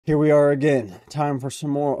Here we are again. Time for some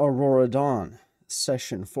more Aurora Dawn,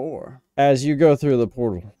 Session 4. As you go through the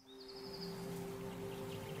portal,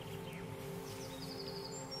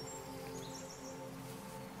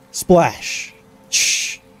 splash!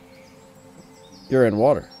 Shh! You're in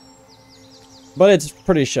water. But it's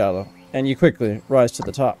pretty shallow, and you quickly rise to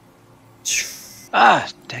the top. Ah,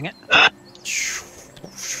 dang it.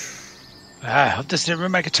 I hope this didn't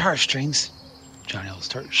ruin my guitar strings. Johnny will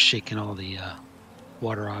start shaking all the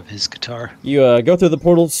water off his guitar. You go through the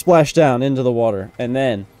portal, splash down into the water, and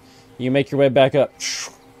then you make your way back up.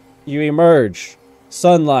 You emerge.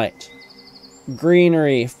 Sunlight.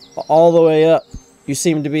 Greenery all the way up. You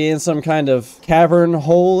seem to be in some kind of cavern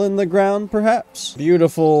hole in the ground, perhaps?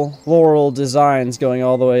 Beautiful floral designs going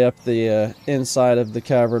all the way up the inside of the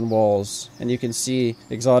cavern walls. And you can see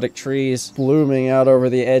exotic trees blooming out over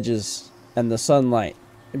the edges, and the sunlight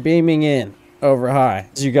beaming in over high.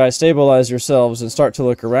 As you guys stabilize yourselves and start to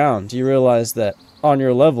look around, you realize that on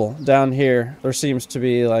your level, down here, there seems to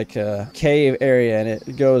be like a cave area, and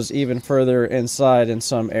it goes even further inside in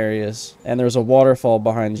some areas. And there's a waterfall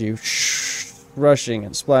behind you, rushing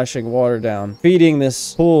and splashing water down, feeding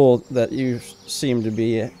this pool that you seem to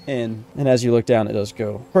be in. And as you look down, it does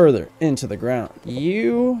go further into the ground.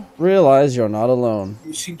 You realize you're not alone.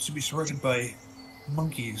 It seems to be surrounded by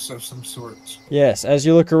monkeys of some sort. Yes, as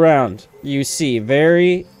you look around, you see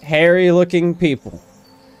very hairy-looking people.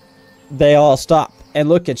 They all stop and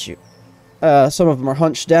look at you. Some of them are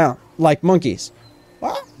hunched down, like monkeys.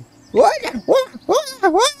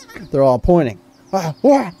 They're all pointing.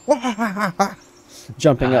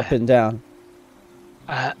 Jumping up and down.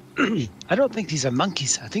 I don't think these are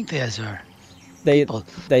monkeys. I think these are... They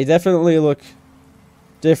definitely look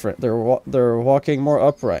different. They're walking more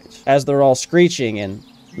upright. As they're all screeching and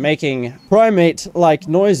making primate-like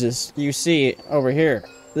noises, you see over here,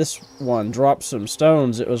 this one dropped some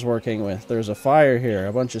stones it was working with. There's a fire here,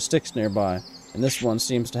 a bunch of sticks nearby. And this one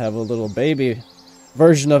seems to have a little baby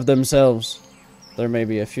version of themselves. There may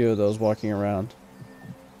be a few of those walking around.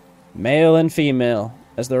 Male and female,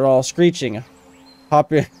 as they're all screeching,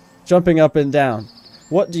 hopping, jumping up and down.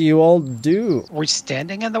 What do you all do? We're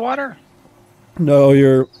standing in the water? No,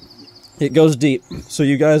 it goes deep. So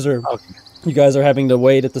you guys are having to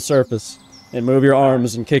wade at the surface and move your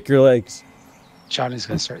arms and kick your legs. Johnny's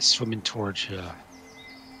gonna start swimming towards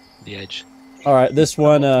the edge. All right, this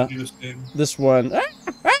one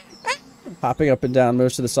hopping up and down,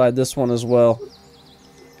 moves to the side. This one as well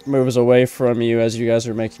moves away from you as you guys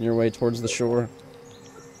are making your way towards the shore.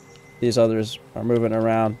 These others are moving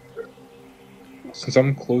around. Since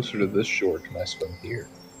I'm closer to this shore, can I swim here?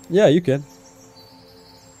 Yeah, you can.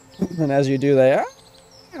 And as you do,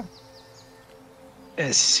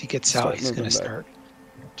 As he gets out, he's gonna start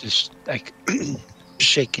just like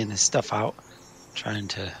shaking his stuff out, trying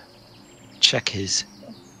to check his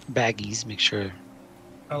baggies, make sure.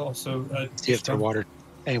 I'll also See if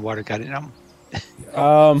any water got in them.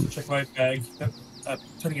 check my bag,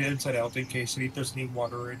 turning it inside out in case there's any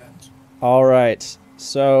water in it. all right.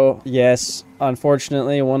 So, yes,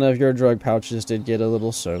 unfortunately, one of your drug pouches did get a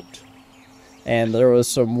little soaked. And there was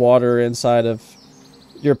some water inside of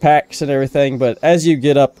your packs and everything, but as you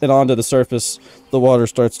get up and onto the surface, the water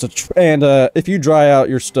starts to... And if you dry out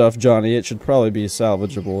your stuff, Johnny, it should probably be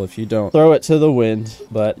salvageable if you don't throw it to the wind.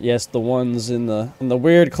 But yes, the ones in the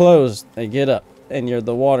weird clothes, they get up, and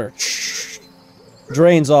the water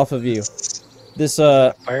drains off of you. This,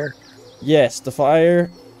 Fire? Yes, the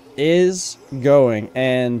fire is going,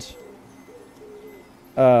 and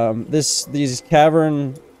these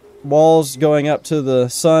cavern walls going up to the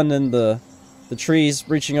sun and the trees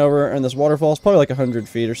reaching over, and this waterfall is probably like 100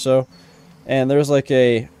 feet or so. And there's like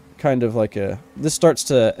a kind of like this starts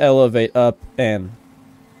to elevate up and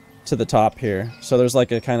to the top here. So there's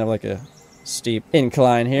like a kind of like a steep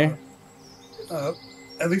incline here.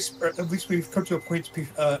 At least we've come to a point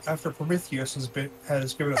after Prometheus has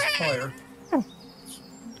given us fire.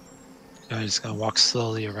 I'm just gonna walk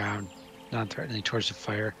slowly around, non-threateningly towards the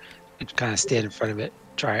fire, and kind of stand in front of it,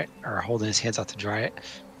 dry it, or holding his hands out to dry it.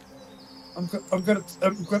 I'm glad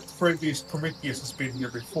Prometheus has been here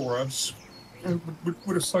before. Would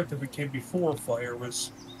have thought that it came before fire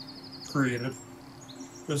was created.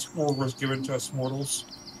 This world was given to us mortals.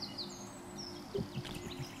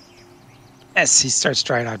 As he starts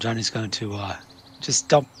drying out, Johnny's going to just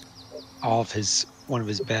dump all of one of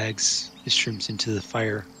his bags, his shrooms, into the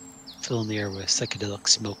fire, filling the air with psychedelic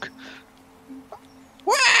smoke.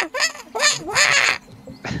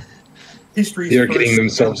 They're getting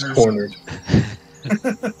themselves cornered.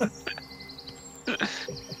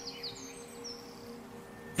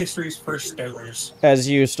 History's first stoners. As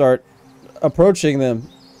you start approaching them,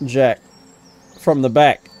 Jack, from the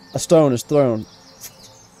back, a stone is thrown,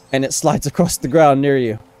 and it slides across the ground near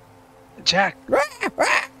you. Jack,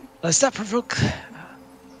 let's not provoke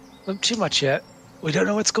them too much yet. We don't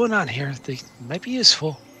know what's going on here. They might be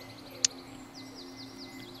useful.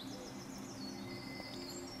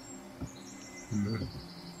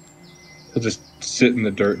 He'll just sit in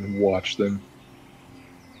the dirt and watch them.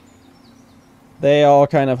 They all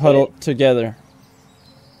kind of huddle together,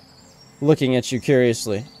 looking at you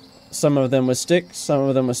curiously. Some of them with sticks, some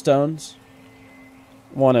of them with stones.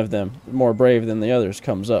 One of them, more brave than the others,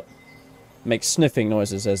 comes up, makes sniffing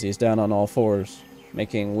noises as he's down on all fours,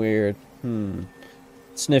 making weird,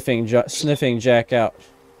 sniffing Jack out.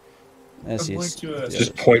 As I'm he's going to,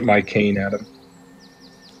 Just point my cane at him.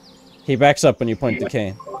 he backs up when you point the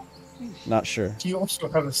cane. Not sure. Do you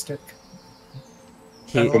also have a stick?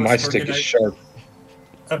 He, But my stick is sharp.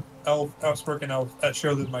 Outspoken, I'll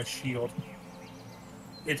show them my shield.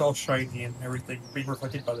 It's all shiny and everything, being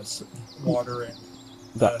reflected by the water and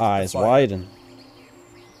the eyes fire. widen.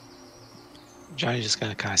 Johnny's just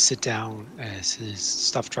gonna kind of sit down as his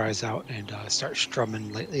stuff dries out and start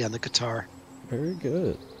strumming lightly on the guitar. Very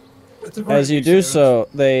good. It's a very As you good do sound. so,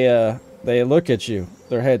 they look at you,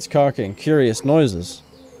 their heads cocking, curious noises.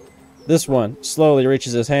 This one slowly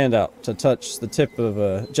reaches his hand out to touch the tip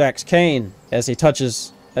of Jack's cane. As he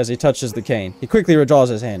touches the cane, he quickly withdraws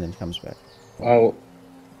his hand and comes back. I'll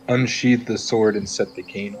unsheath the sword and set the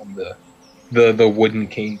cane on the wooden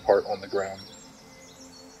cane part on the ground.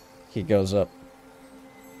 He goes up,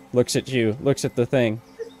 looks at you, looks at the thing,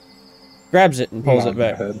 grabs it and pulls it Nod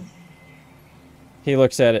my back. head. He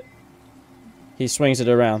looks at it. He swings it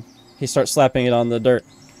around. He starts slapping it on the dirt.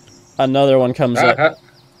 Another one comes up. Ah,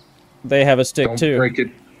 They have a stick don't too. break it.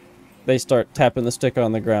 They start tapping the stick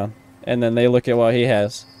on the ground. And then they look at what he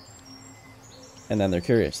has. And then they're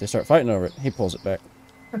curious. They start fighting over it. He pulls it back.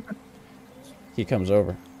 He comes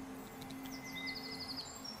over.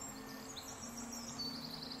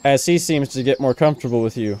 As he seems to get more comfortable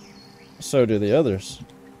with you, so do the others.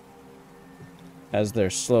 As they're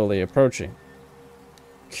slowly approaching.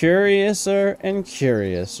 Curiouser and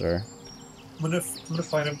curiouser. I'm gonna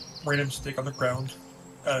find a random stick on the ground,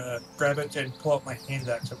 grab it, and pull out my hand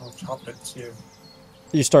axe and I'll chop it too.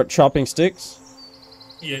 You start chopping sticks?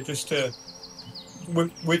 Yeah, just to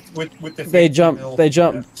with the. They fancy mill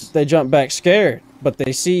axe. They jump back scared, but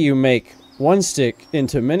they see you make one stick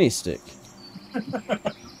into many stick.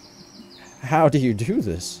 How do you do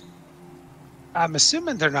this? I'm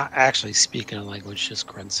assuming they're not actually speaking a language, just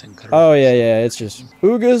grunts and Oh yeah, it's just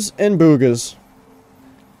oogas and boogas.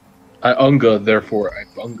 I unga, therefore I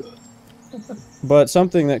bunga. But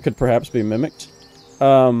something that could perhaps be mimicked.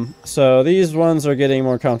 So these ones are getting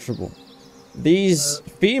more comfortable. These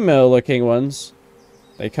female-looking ones,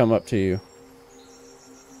 they come up to you.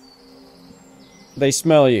 They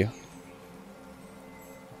smell you.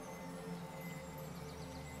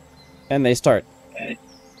 And they start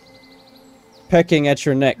pecking at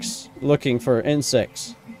your necks, looking for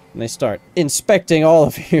insects. And they start inspecting all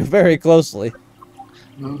of you very closely.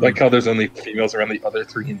 Like how there's only females around the other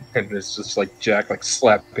three, and it's just like Jack like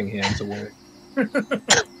slapping hands away. Get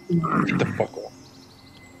the fuck off.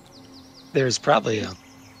 There's probably a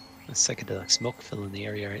psychedelic smoke filling the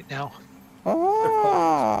area right now.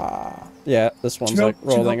 Ah. Yeah, this one's like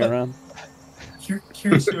rolling around.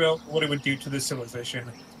 Curious about what it would do to this civilization.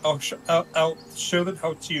 I'll show them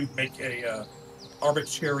how to make a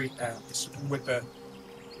arbitrary axe with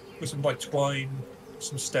some like twine,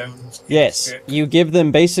 some stones. and a Yes, stick. you give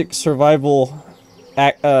them basic survival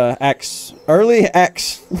axe, early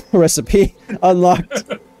axe recipe unlocked.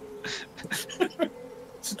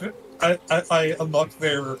 I unlocked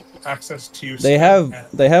their access to. They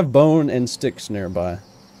have bone and sticks nearby.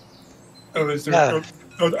 Oh, is there? Yeah.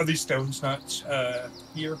 Are these stones not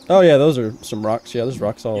here? Oh yeah, those are some rocks. Yeah, there's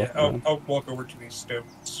rocks all Yeah, around. I'll walk over to these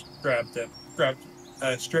stones, grab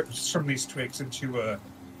strip some of these twigs into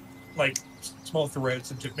like small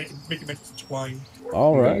threads and just make them into twine.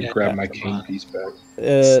 All I'm right. gonna Yeah, grab my come cane on. piece back.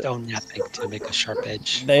 Stone napping to make a sharp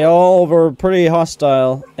edge. They all were pretty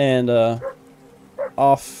hostile and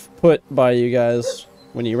off put by you guys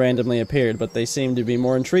when you randomly appeared, but they seem to be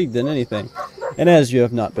more intrigued than anything. And as you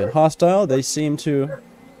have not been hostile, they seem to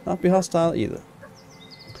not be hostile either.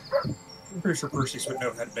 I'm pretty sure Perseus would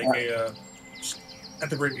know how to make at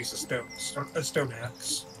the very least a stone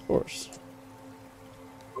axe. Of course.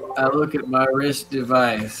 I look at my wrist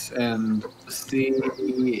device and see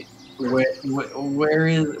which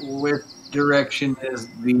direction is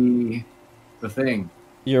the thing.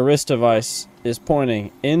 Your wrist device is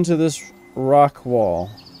pointing into this rock wall.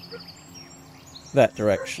 That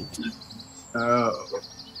direction. Oh.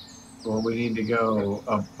 Well, we need to go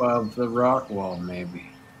above the rock wall, maybe.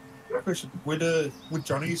 Question: would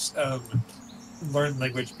Johnny's learn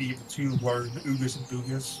language be able to learn Oogas and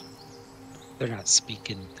Boogas? They're not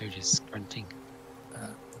speaking, they're just grunting.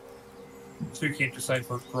 So you can't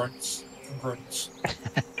decipher grunts and grunts.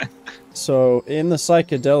 So, in the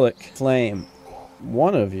psychedelic flame,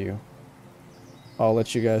 one of you, I'll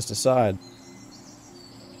let you guys decide,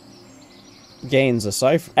 gains a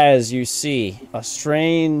cipher as you see a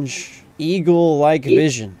strange eagle-like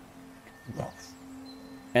vision.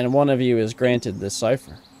 And one of you is granted this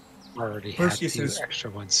cipher. I already had two extra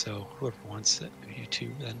ones, so whoever wants it, you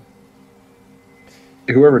two then.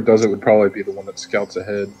 Whoever does it would probably be the one that scouts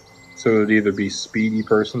ahead. So it would either be speedy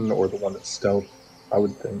person or the one that's stealth, I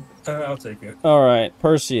would think. I'll take it. Alright,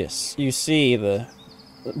 Perseus, you see the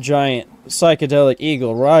giant psychedelic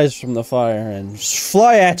eagle rise from the fire and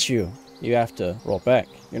fly at you. You have to roll back.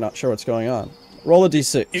 You're not sure what's going on. Roll a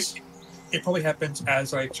d6. It probably happens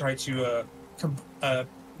as I try to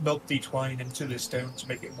melt the twine into the stone to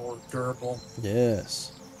make it more durable.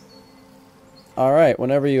 Yes. Alright,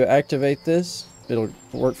 whenever you activate this, it'll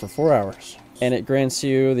work for 4 hours. And it grants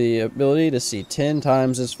you the ability to see 10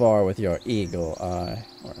 times as far with your eagle eye.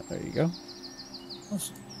 Alright, there you go.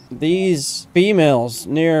 Awesome. These females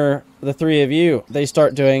near the three of you, they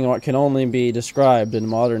start doing what can only be described in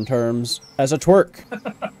modern terms as a twerk.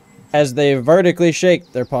 As they vertically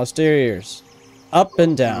shake their posteriors up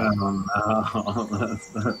and down. Oh, no.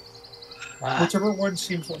 That's not... Whichever one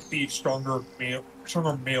seems like the stronger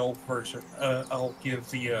male version, I'll give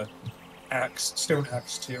the stone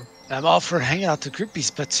axe to. I'm all for hanging out the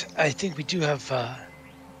groupies, but I think we do have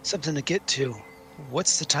something to get to.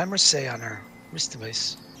 What's the timer say on our wrist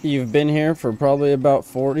device? You've been here for probably about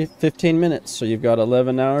 15 minutes, so you've got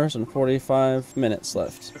 11 hours and 45 minutes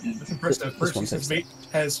left. That's impressive. Perseus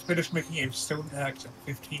has finished making a stone axe in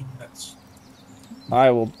 15 minutes. I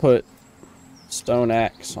will put stone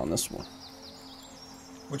axe on this one.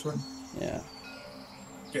 Which one? Yeah.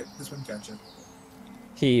 Yeah, this one, gotcha.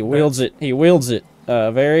 He wields it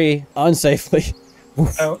very unsafely.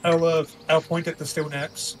 I'll point at the stone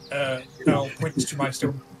axe. I'll point this to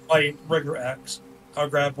my regular axe. I'll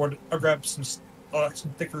grab some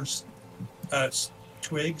thicker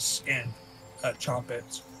twigs and chop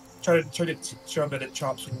it. Try to show that it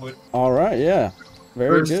chops wood. All right, yeah,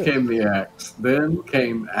 very First good. came the axe, then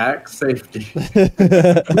came axe safety.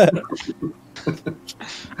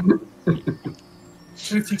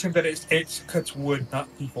 Should teach him that it cuts wood, not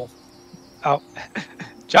people. Oh,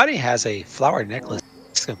 Johnny has a flower necklace.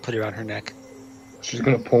 She's gonna put it around her neck. She's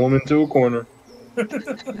gonna pull him into a corner.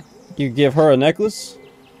 You give her a necklace?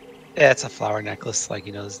 Yeah, it's a flower necklace, like,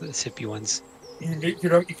 the hippie ones. You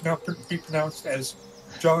can now be pronounced as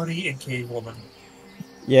Johnny and Cave Woman.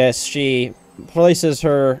 Yes, she places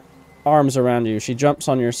her arms around you. She jumps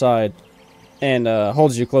on your side and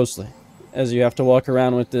holds you closely as you have to walk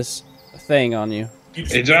around with this thing on you.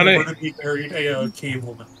 Hey, Johnny. You be married a Cave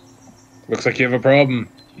Woman. Looks like you have a problem.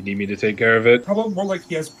 You need me to take care of it? Probably more like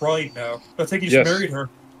he has bride now. I think he's Yes. married her.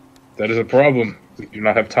 That is a problem. We do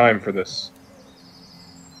not have time for this.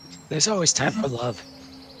 There's always time for love.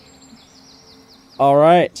 All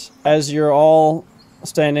right, as you're all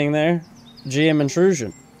standing there, GM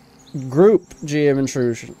intrusion. Group GM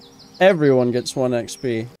intrusion. Everyone gets 1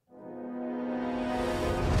 XP.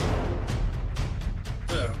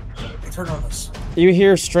 Turn on us. You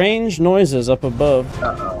hear strange noises up above.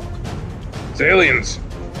 Uh-oh. It's aliens.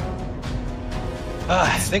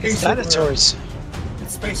 I think it's dinosaurs.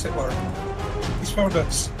 It's Space Hitler. He's found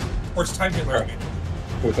us. Or it's Time Hitler.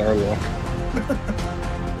 With our luck.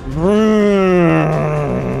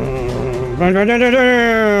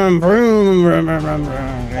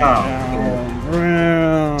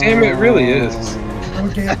 Damn, it really is.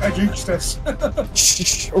 Oh, damn, I jinxed us.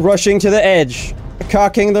 Rushing to the edge,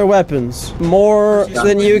 cocking their weapons. More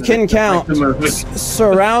than you can count.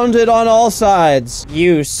 Surrounded on all sides.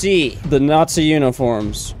 You see the Nazi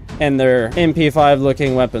uniforms and their MP5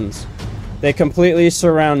 looking weapons. They completely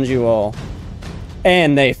surround you all.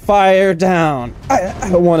 And they fire down.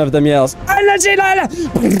 One of them yells. The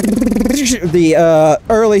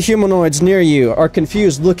early humanoids near you are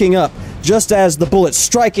confused, looking up. Just as the bullets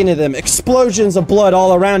strike into them, explosions of blood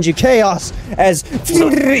all around you, chaos as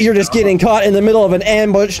you're just getting caught in the middle of an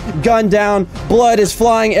ambush, gunned down, blood is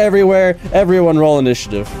flying everywhere. Everyone roll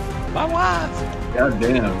initiative. My wife! God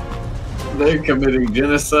damn. They're committing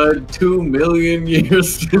genocide 2 million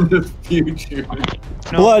years in the future.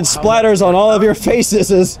 Blood splatters on all of your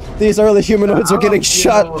faces as these early humanoids are getting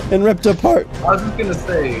shot and ripped apart. I was just gonna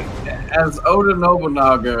say, as Oda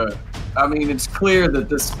Nobunaga, I mean, it's clear that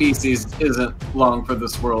this species isn't long for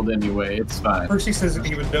this world anyway. It's fine. Percy doesn't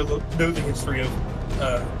even know the history of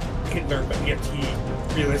Hitler, but yet he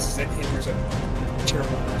realizes that Hitler's a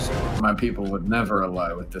terrible person. My people would never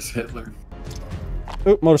ally with this Hitler.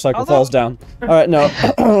 Oop, motorcycle falls down. All right, no.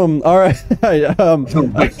 All right. Oh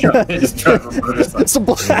my god, I just dropped a motorcycle. It's a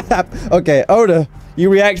blap. Okay, Oda, you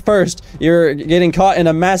react first. You're getting caught in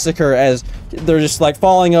a massacre as they're just like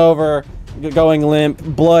falling over, going limp,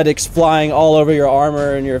 blood flying all over your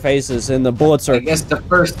armor and your faces, and the bullets are... I guess the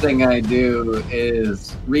first thing I do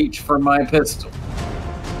is reach for my pistol.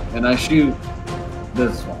 And I shoot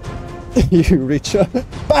this one. You reach up.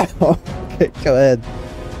 Bow. Okay, go ahead.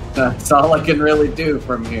 That's all I can really do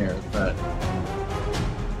from here, but...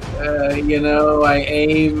 you know, I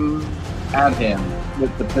aim at him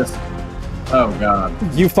with the pistol. Oh god.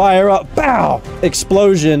 You fire up. Bow!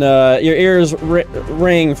 Explosion. Your ears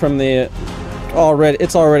ring from the...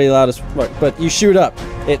 It's already loud as fuck, but you shoot up.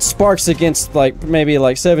 It sparks against, like, maybe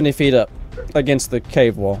like 70 feet up against the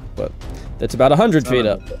cave wall, but it's about 100 feet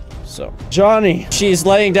up. So, Johnny, she's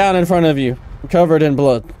laying down in front of you, covered in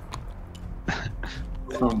blood.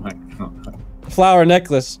 Oh my god. Flower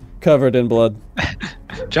necklace, covered in blood.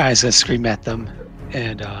 Johnny's gonna scream at them,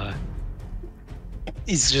 and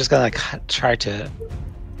he's just gonna like try to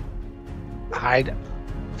hide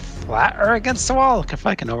flat or against the wall, looking for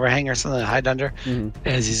like an overhang or something to hide under.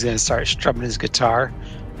 As he's gonna start strumming his guitar,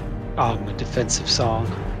 a defensive song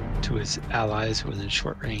to his allies within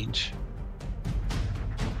short range.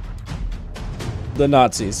 The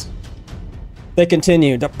Nazis. They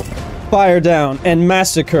continue to fire down and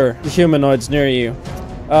massacre the humanoids near you.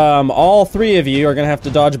 All three of you are gonna have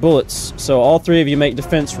to dodge bullets, so all three of you make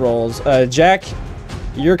defense rolls. Jack,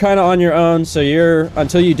 you're kind of on your own, so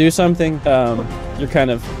until you do something, you're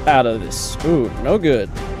kind of out of this. Ooh, no good.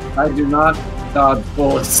 I do not dodge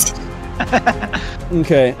bullets.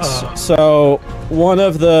 Okay, so one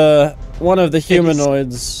of the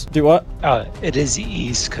humanoids do what? It is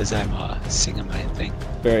ease because I'm singing my thing.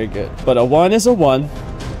 Very good. But a 1 is a 1.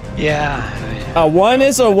 Yeah. A 1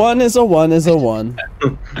 is a 1 is a 1 is a 1.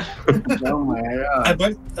 Oh my god. I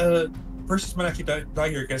might, Percy might actually die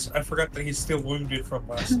here because I forgot that he's still wounded from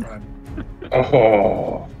last time.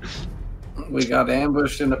 Oh. We got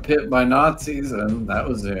ambushed in a pit by Nazis, and that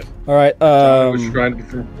was it. All right. I was trying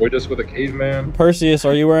to avoid us with a caveman. Perseus,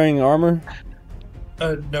 are you wearing armor?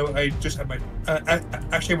 No, I just have my.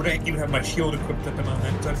 Actually, I wouldn't even have my shield equipped at the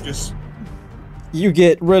moment. I'm just. You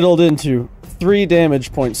get riddled into 3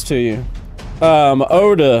 damage points to you.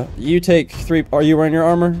 Oda, you take 3. Are you wearing your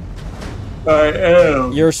armor? I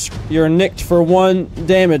am. You're nicked for 1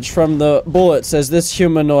 damage from the bullets as this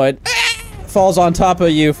humanoid falls on top of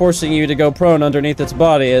you, forcing you to go prone underneath its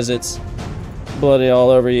body as it's bloody all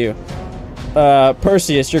over you.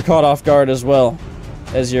 Perseus, you're caught off guard as well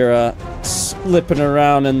as you're slipping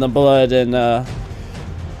around in the blood and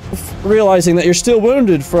realizing that you're still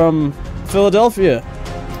wounded from Philadelphia.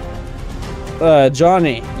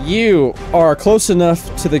 Johnny, you are close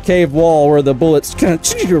enough to the cave wall where the bullets kind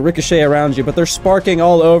of ricochet around you, but they're sparking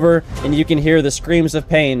all over, and you can hear the screams of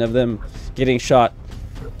pain of them getting shot.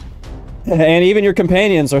 And even your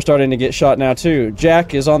companions are starting to get shot now too.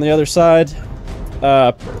 Jack is on the other side.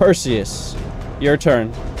 Perseus, your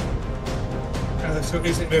turn. So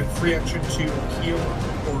is it a free action to heal,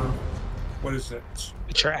 or what is it?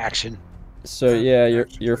 It's your action. So yeah,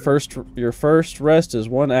 your first rest is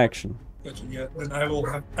 1 action. Yeah, then I will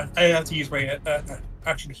have. I have to use my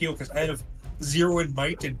action to heal because I have 0 in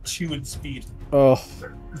might and 2 in speed. Oh,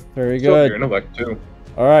 very So good. you're in elect too.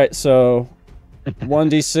 All right, so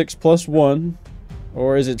 1d6 plus 1,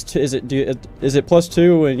 or is it plus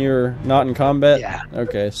 2 when you're not in combat? Yeah.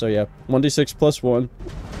 Okay, so yeah, 1d6 plus 1.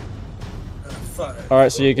 5. All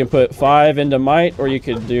right, so you can put 5 into might, or you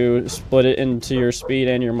could split it into your speed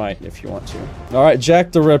and your might if you want to. All right,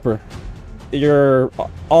 Jack the Ripper.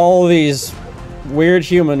 All these weird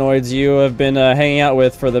humanoids you have been hanging out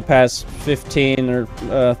with for the past 15 or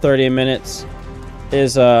 30 minutes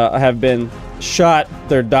have been shot.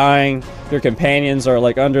 They're dying. Their companions are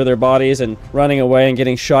like under their bodies and running away and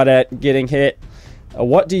getting shot at, getting hit.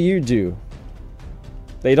 What do you do?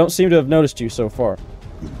 They don't seem to have noticed you so far.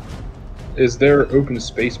 Is there open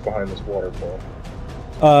space behind this waterfall?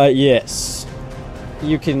 Yes.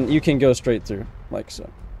 You can go straight through, like so.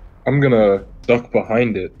 I'm gonna duck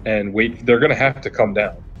behind it and wait. They're gonna have to come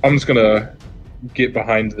down. I'm just gonna get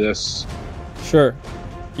behind this. Sure.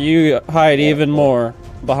 You hide even more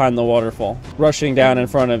behind the waterfall, rushing down in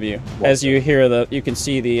front of you. As you hear you can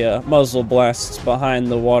see the muzzle blasts behind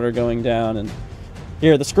the water going down and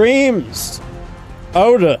hear the screams.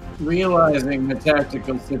 Oda. Realizing the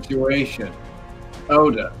tactical situation,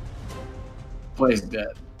 Oda plays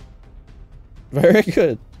dead. Very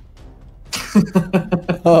good.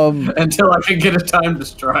 Until I can get a time to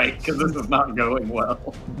strike, because this is not going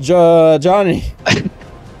well. Johnny.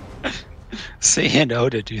 Seeing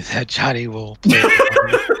Oda do that, Johnny will play.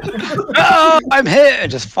 Oh, I'm hit!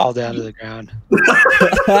 And just fall down to the ground.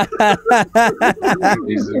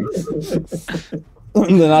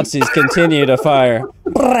 The Nazis continue to fire,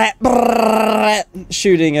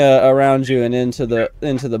 shooting around you and into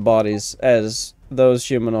the bodies as those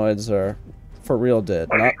humanoids are for real dead,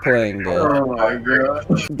 not playing dead. Oh my god.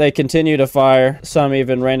 They continue to fire, some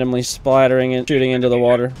even randomly splattering and shooting into the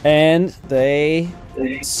water, and they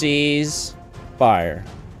cease fire.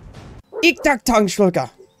 You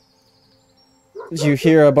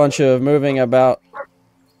hear a bunch of moving about.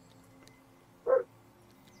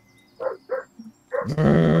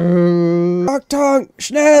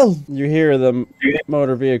 Schnell! You hear the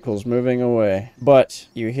motor vehicles moving away, but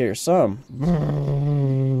you hear some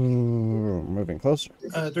moving closer.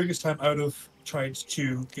 During this time, out of tried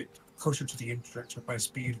to get closer to the entrance with my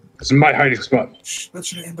speed. This is my hiding spot. Shh,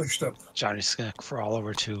 let's get ambushed up. Johnny's gonna crawl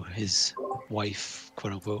over to his wife,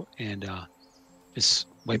 quote unquote, and just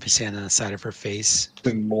wipe his hand on the side of her face.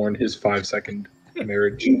 And mourn his 5-second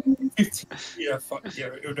marriage. Yeah,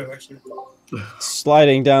 it would have actually.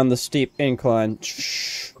 Sliding down the steep incline,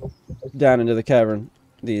 down into the cavern,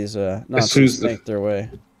 these Nazis make their way.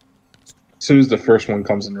 As soon as the first one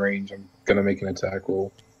comes in range, I'm gonna make an attack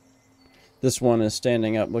roll. This one is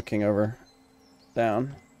standing up, looking over,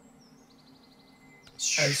 down.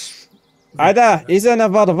 Ada, is in a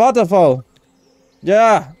waterfall.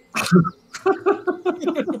 Yeah.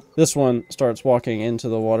 This one starts walking into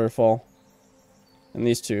the waterfall, and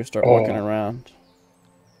these two start walking around.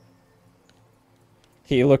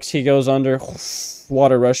 He goes under,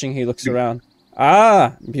 water rushing. He looks around.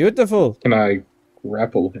 Ah, beautiful. Can I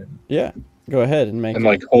grapple him? Yeah, go ahead and make. And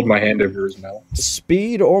like hold my hand over his mouth.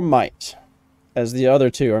 Speed or might, as the other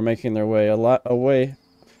two are making their way a lot away,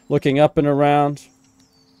 looking up and around,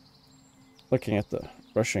 looking at the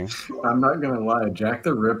rushing. I'm not gonna lie, Jack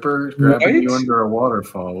the Ripper grabbing you under a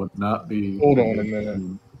waterfall would not be. Hold on a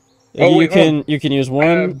minute. You can use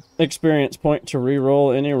one experience point to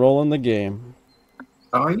re-roll any roll in the game.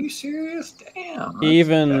 Are you serious? Damn.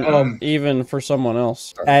 Even for someone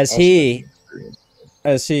else, as he.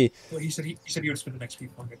 Well, he said he would spend the next few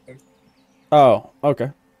points. Oh,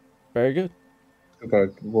 okay, very good. If I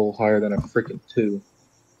roll higher than a freaking 2.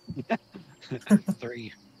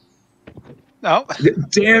 3. No.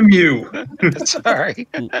 Damn you! Sorry.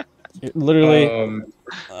 Literally.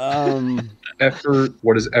 Effort.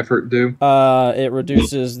 What does effort do? It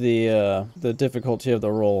reduces the difficulty of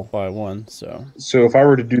the roll by 1. So if I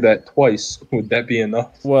were to do that twice, would that be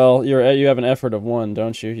enough? Well, you have an effort of 1,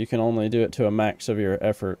 don't you? You can only do it to a max of your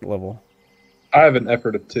effort level. I have an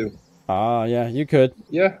effort of 2. Ah, yeah, you could.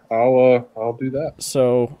 Yeah, I'll do that.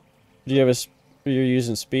 So, do you have you're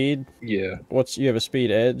using speed? Yeah. You have a speed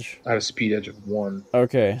edge? I have a speed edge of 1.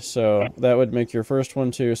 Okay, so that would make your first one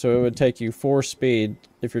 2, so it would take you 4 speed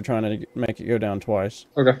if you're trying to make it go down twice.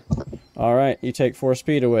 Okay. Alright, you take 4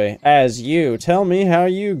 speed away. As you tell me how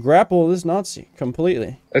you grapple this Nazi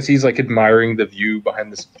completely. As he's like admiring the view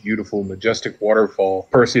behind this beautiful, majestic waterfall,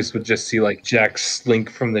 Perseus would just see like Jack slink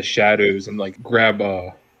from the shadows and like grab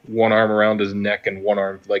one arm around his neck and one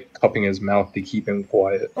arm like cupping his mouth to keep him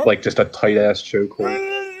quiet, like just a tight ass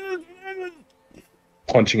chokehold,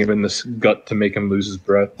 punching him in the gut to make him lose his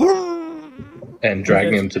breath, and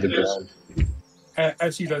dragging him to the ground.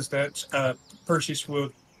 As he does that, Perseus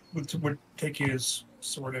would take his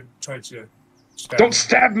sword and try to stab. Don't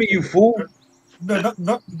stab me, you fool! No,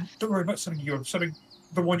 don't worry, I'm not sending you. I'm sending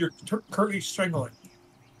the one you're currently strangling.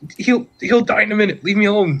 He'll die in a minute. Leave me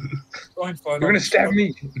alone. Fine. You're gonna stab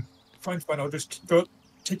me. Fine. I'll just go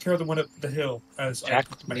take care of the one up the hill as Jack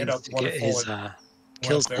I put my head out the get his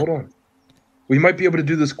kills. Hold on. We might be able to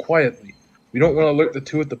do this quietly. We don't want to alert the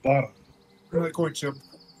two at the bottom. I'm not going to. I'm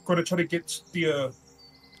going to try to get the.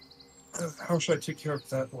 How should I take care of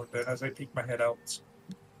that one then? As I peek my head out.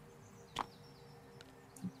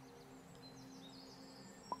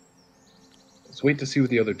 Let's wait to see what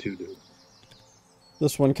the other two do.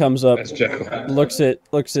 This one comes up, looks at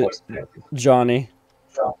Johnny,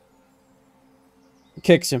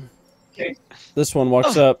 kicks him. This one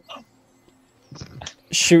walks up,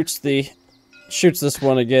 shoots this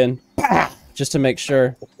one again, just to make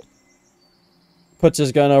sure. Puts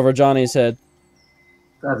his gun over Johnny's head.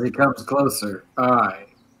 As he comes closer, I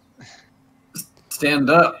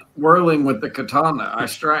stand up, whirling with the katana. I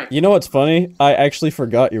strike. You know what's funny? I actually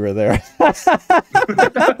forgot you were there. Good,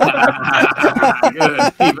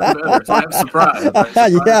 even better. So I'm surprised.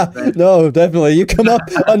 Yeah, man. no, definitely. You come up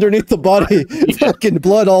underneath the body, fucking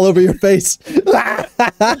blood all over your face.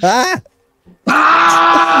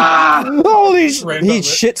 Holy shit! He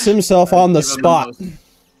shits himself on the spot.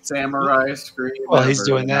 Samurai scream. While he's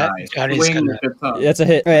doing that, Johnny's gonna... It's a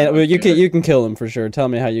hit. Man, well, you can kill him for sure. Tell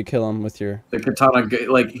me how you kill him with your the katana.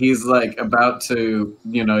 Like he's like about to,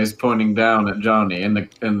 he's pointing down at Johnny, and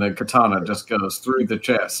the katana just goes through the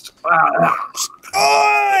chest.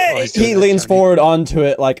 He leans forward onto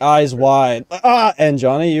it, like eyes wide. And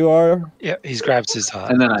Johnny, you are. Yeah, he grabs his.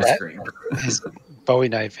 And then I scream. His Bowie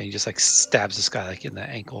knife, and he just like stabs this guy like in the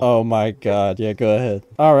ankle. Oh my god! Yeah, go ahead.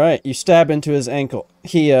 All right, you stab into his ankle.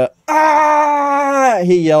 He yells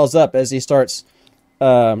up as he starts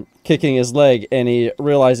kicking his leg, and he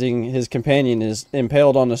realizing his companion is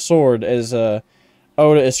impaled on a sword as Oda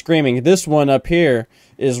is screaming. This one up here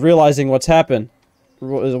is realizing what's happening,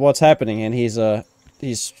 and he's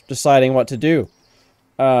deciding what to do.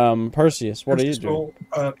 Perseus, what are you doing?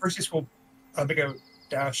 Perseus will make a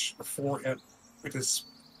dash for him with his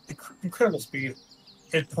incredible speed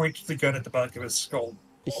and point the gun at the back of his skull.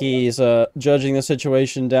 He's judging the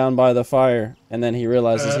situation down by the fire, and then he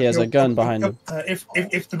realizes he has a gun behind him. If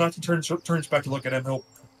the Nazi turns back to look at him, he'll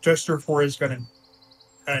gesture for his gun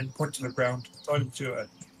and point to the ground, telling him to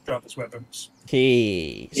drop his weapons.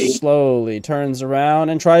 He slowly turns around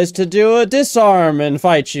and tries to do a disarm and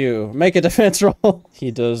fight you. Make a defense roll. He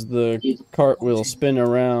does the cartwheel spin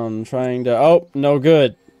around, trying to... Oh, no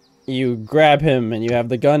good. You grab him, and you have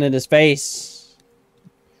the gun in his face.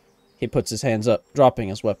 He puts his hands up, dropping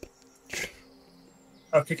his weapon.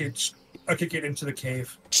 I'll kick it into the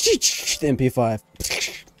cave. The MP5.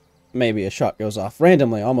 Maybe a shot goes off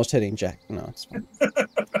randomly, almost hitting Jack. No, it's fine.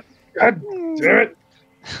 God damn it!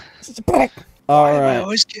 All Why am I right.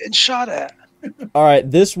 always getting shot at? All right.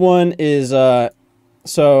 This one is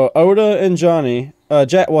so Oda and Johnny.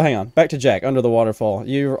 Jack. Well, hang on. Back to Jack under the waterfall.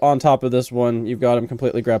 You're on top of this one. You've got him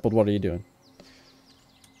completely grappled. What are you doing?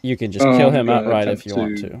 You can just kill him outright if you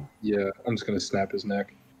want to. Yeah, I'm just gonna snap his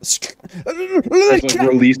neck. Just, like,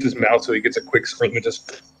 release his mouth so he gets a quick scream and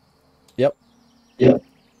just. Yep. You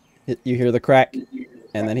hear the crack,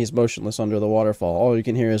 and then he's motionless under the waterfall. All you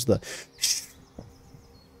can hear is the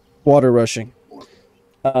water rushing.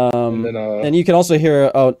 And you can also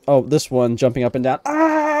hear this one jumping up and down.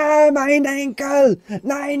 Ah, mein ankle!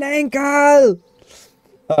 Mein ankle!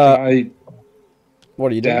 I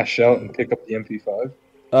what are you doing? dash out and pick up the MP5.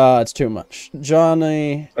 It's too much.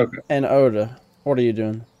 Johnny and Oda, what are you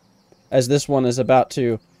doing? As this one is about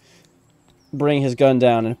to bring his gun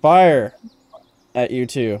down and fire at you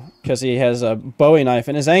two, because he has a Bowie knife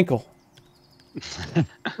in his ankle.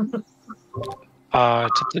 To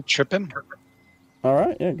trip him. All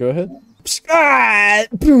right, yeah, go ahead.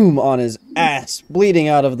 Boom on his ass, bleeding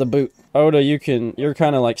out of the boot. Oda, you're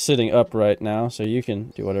kind of like sitting up right now, so you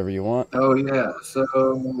can do whatever you want. Oh yeah. So,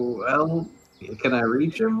 can I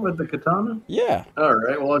reach him with the katana? Yeah. All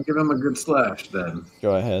right. Well, I'll give him a good slash then.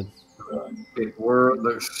 Go ahead.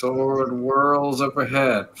 The sword whirls up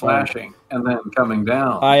ahead, flashing, and then coming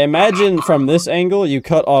down. I imagine from this angle, you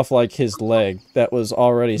cut off like his leg that was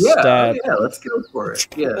already stabbed. Yeah, let's go for it.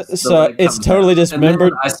 Yes. So it's totally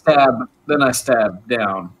dismembered. Then I stab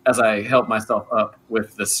down as I help myself up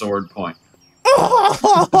with the sword point.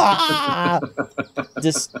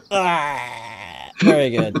 Just very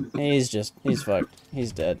good. He's fucked.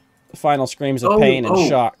 He's dead. Final screams of pain and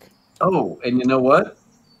shock. Oh, and you know what?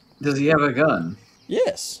 Does he have a gun?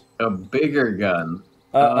 Yes. A bigger gun.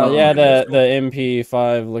 Yeah, the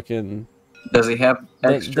MP5 looking. Does he have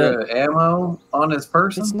extra ammo on his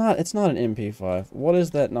person? It's not an MP5. What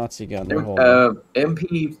is that Nazi gun they're holding?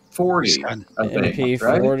 MP40. MP40.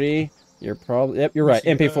 Right? You're probably you're right.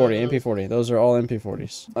 MP40. Those are all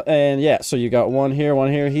MP40s. And yeah, so you got one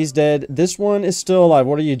here. He's dead. This one is still alive.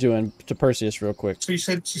 What are you doing to Perseus, real quick? So you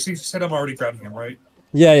said I'm already grabbing him, right?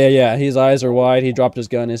 Yeah. His eyes are wide. He dropped his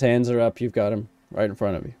gun. His hands are up. You've got him right in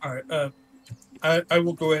front of you. All right. I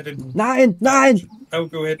will go ahead and nine. I will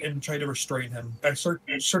go ahead and try to restrain him. I start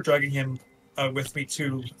dragging him with me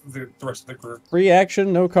to the rest of the group. Free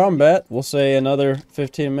action, no combat. We'll say another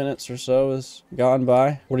 15 minutes or so has gone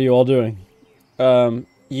by. What are you all doing?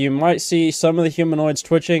 You might see some of the humanoids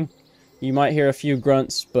twitching. You might hear a few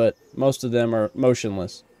grunts, but most of them are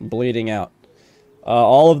motionless, bleeding out.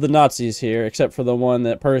 All of the Nazis here, except for the one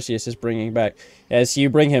that Perseus is bringing back. As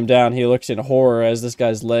you bring him down, he looks in horror as this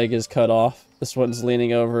guy's leg is cut off. This one's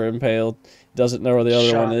leaning over, impaled. Doesn't know where the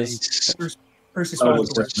other one is. Percy's I will was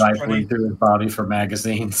look around just rifling Johnny. through his body for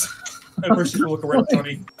magazines. And Percy's will look around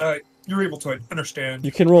Johnny. You're able to understand.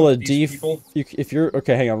 You can roll a these D. people. If you're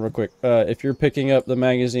okay, hang on real quick. If you're picking up the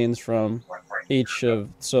magazines from each of,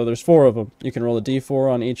 so there's 4 of them. You can roll a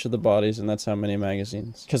D4 on each of the bodies, and that's how many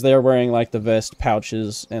magazines. Because they are wearing like the vest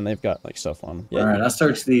pouches, and they've got like stuff on them. Yeah. All right, I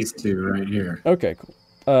searched these 2 right here. Okay, cool.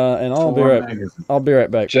 And I'll be 4 right. magazines. I'll be right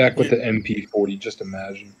back. Jack with the MP40, just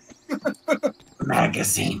imagine.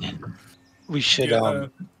 Magazine. We should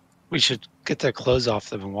get their clothes off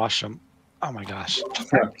them and wash them. Oh my gosh.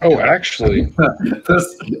 Oh, actually,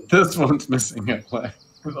 this one's missing a leg.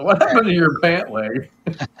 What happened to your pant leg?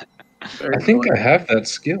 I think I have that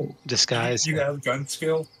skill. Disguise. You have gun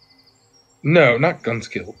skill. No, not gun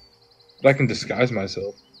skill. But I can disguise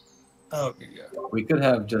myself. Oh, okay, yeah. We could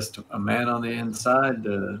have just a man on the inside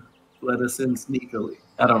to let us in sneakily.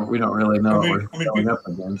 We don't really know what we're going up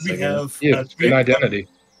against. We have. Yeah, an identity.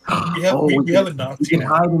 We have a Nazi. We can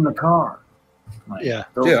hide in the car. Like, Yeah.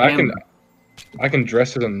 go Yeah, in. I can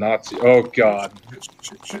dress as a Nazi. Oh God.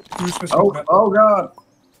 Oh God.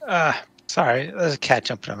 Sorry, there's a cat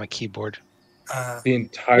jumping on my keyboard. The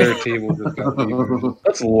entire table just got leaving.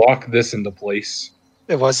 Let's lock this into place.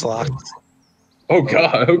 It was locked. Oh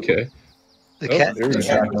God. Okay. The Oh, cat, there we the go.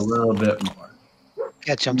 cat, A little bit more.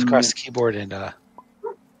 cat jumped across the keyboard and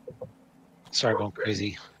started going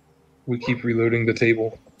crazy. We keep reloading the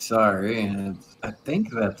table. Sorry, and I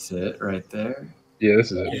think that's it right there. Yeah,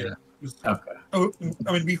 this is it. Yeah. Okay. Oh,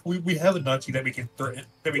 I mean, we have a Nazi that we can threaten.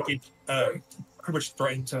 That we can pretty much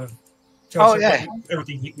threaten to tell us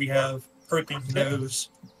everything we have, everything he knows.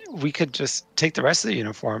 We could just take the rest of the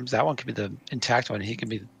uniforms. That one could be the intact one. He can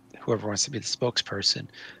be whoever wants to be the spokesperson.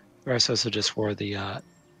 The rest of us will just wear the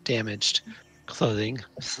damaged clothing.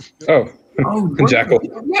 Oh, Oh, Jack will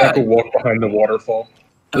walk behind the waterfall.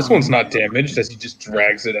 This one's not damaged as he just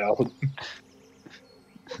drags it out.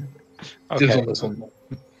 Dibs Okay. on this one.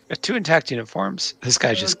 Got 2 intact uniforms. This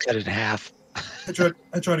guy just cut it in half.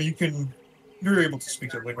 Johnny, you're able to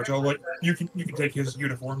speak that language. You can take his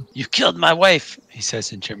uniform. You killed my wife, he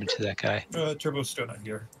says in German to that guy. Turbo's still not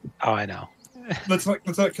here. Oh, I know. Let's not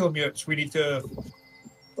kill him yet. So we need to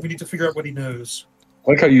figure out what he knows.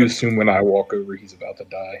 I like how you assume when I walk over, he's about to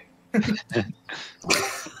die.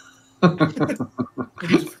 We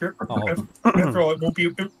need to figure, after all, it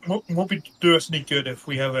won't be do us any good if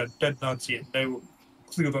we have a dead Nazi and no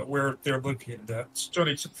clue about where they're located at.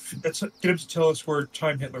 Johnny, get him to tell us where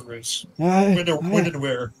Time Hitler is. When and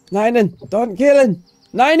where. Nein, don't kill him.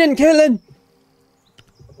 Nein, kill him.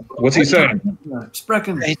 What's he saying?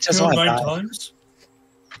 Sprechen. He doesn't Kill want to 9 die. times?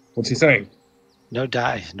 What's he saying? No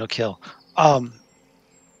die, no kill.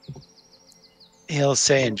 He'll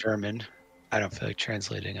say in German. I don't feel like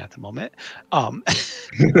translating at the moment.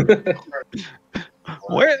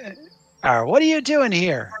 What are you doing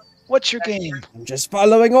here? What's your game? I'm just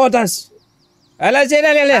following orders. We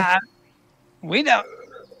know.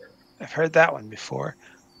 I've heard that one before.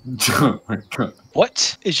 Oh my God.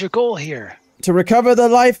 What is your goal here? To recover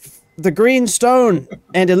the green stone,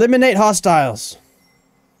 and eliminate hostiles.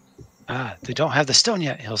 They don't have the stone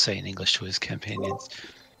yet, he'll say in English to his companions.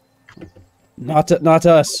 Not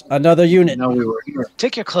us. Another unit. No, we were here.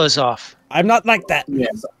 Take your clothes off. I'm not like that.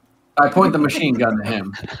 Yes. I point the machine gun to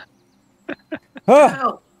him.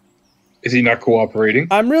 Huh. Is he not cooperating?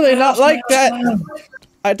 I'm really not like that.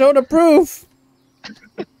 I don't approve.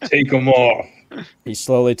 Take him off. He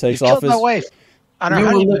slowly You takes off killed his. my wife on our You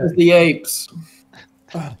will live honeymoon. as the apes.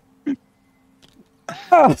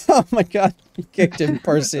 Oh my God! He kicked him,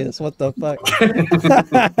 Perseus. What the fuck?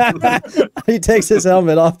 He takes his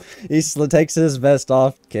helmet off. He takes his vest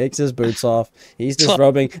off. Takes his boots off. He's just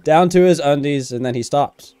rubbing down to his undies, and then he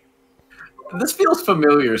stops. This feels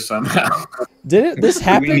familiar somehow. Did this Do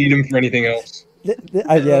happen? we need him for anything else?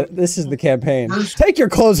 Yeah, this is the campaign. Take your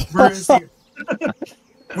clothes off.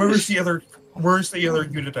 Where is the other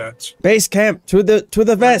unit at? Base camp to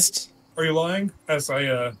the vest. Are you lying? As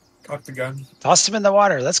I cock the gun. Toss him in the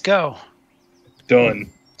water. Let's go.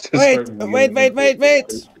 Done. Just Wait! start wheeling.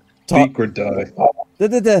 Speak or die.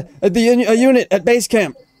 A unit at base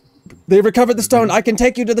camp. They recovered the stone. I can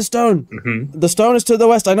take you to the stone. Mm-hmm. The stone is to the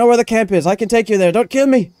west. I know where the camp is. I can take you there. Don't kill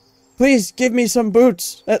me. Please give me some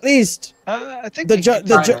boots, at least. I think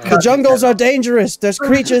The jungles are dangerous. There's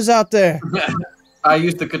creatures out there. I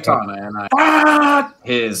use the katana and I.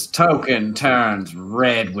 His token turns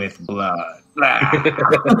red with blood.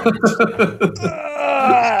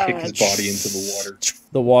 His kick his body into the water.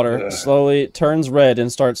 The water Ugh. slowly turns red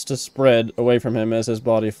and starts to spread away from him as his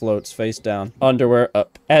body floats face down, underwear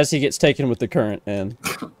up, as he gets taken with the current and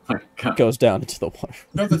goes down into the water.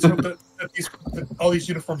 No, that's how that all these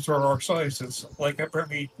uniforms are our sizes. Like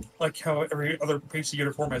apparently, like how every other piece of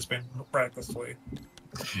uniform has been miraculously.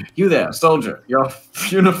 You there, soldier. Your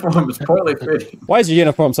uniform is poorly fitting. Why is your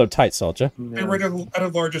uniform so tight, soldier? I read out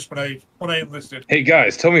of largest when I enlisted. Hey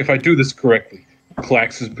guys, tell me if I do this correctly.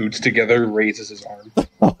 Clacks his boots together, raises his arm.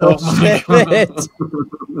 Oh, shit. No.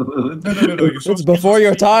 It's before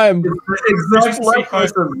your time. Exact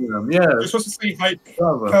likeness of him, You're yes. supposed to say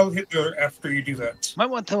Bravo. Heil Hitler after you do that. Might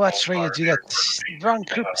want to watch where you do that. Wrong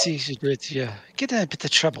group sees you do it. Yeah, get in a bit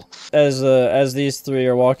of trouble. As these three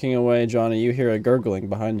are walking away, Johnny, you hear a gurgling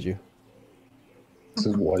behind you. It's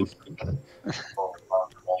his wife.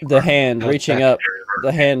 The hand reaching up.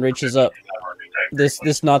 The hand reaches up.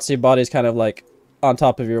 This Nazi body is kind of like on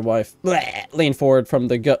top of your wife. Bleh, lean forward from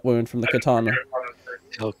the gut wound from the katana.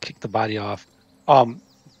 He'll kick the body off. Do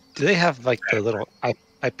they have like the little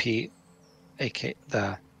IP, AK,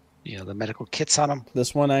 the medical kits on him?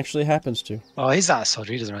 This one actually happens to. Oh, he's not a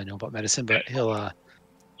soldier. He doesn't really know about medicine, but he'll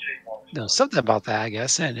know something about that, I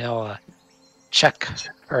guess, and he'll check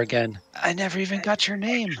her again. I never even got your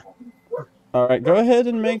name. All right, go ahead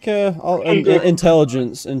and make an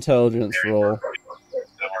intelligence roll.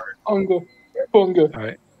 Bunga. All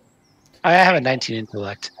right. I have a 19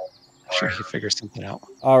 intellect. I'm sure he figures something out.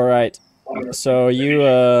 All right. So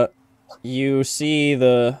you see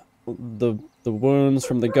the wounds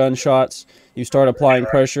from the gunshots. You start applying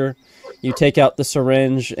pressure. You take out the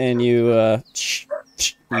syringe and you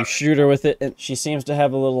shoot her with it, and she seems to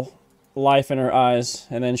have a little life in her eyes,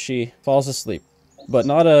 and then she falls asleep, but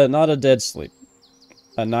not a dead sleep,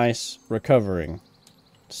 a nice recovering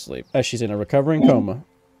sleep, as she's in a recovering coma,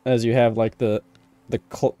 as you have like the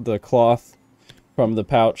cloth from the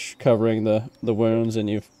pouch covering the wounds, and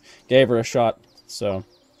you gave her a shot, so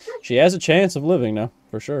she has a chance of living now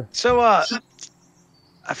for sure. So I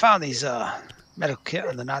found these medical kit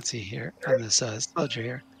on the Nazi here, on this soldier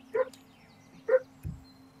here.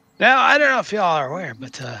 Now I don't know if y'all are aware,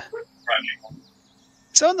 but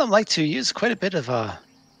some of them like to use quite a bit of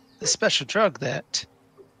this special drug that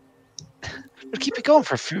would keep it going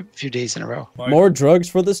for a few days in a row. More drugs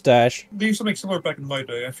for the stash. They used something similar back in my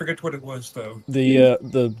day. I forget what it was though.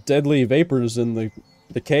 The deadly vapors in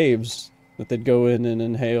the caves that they'd go in and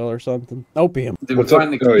inhale or something. Opium. They would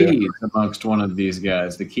find the keys amongst one of these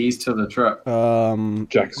guys. The keys to the truck.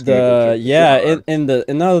 Jack's they're in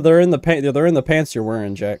the pants you're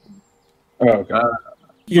wearing, Jack. Oh, okay.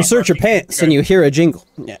 You search your pants and you hear a jingle.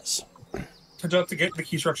 Yes. Turns out the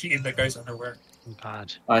keys are actually in that guy's underwear.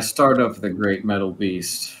 God. I start up the great metal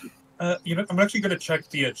beast. I'm actually going to check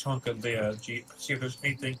the trunk of the Jeep, see if there's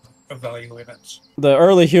anything of value in it. The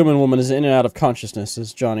early human woman is in and out of consciousness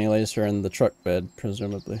as Johnny lays her in the truck bed,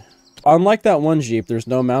 presumably. Unlike that one Jeep, there's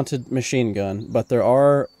no mounted machine gun, but there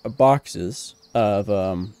are boxes of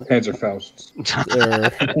Panzerfausts.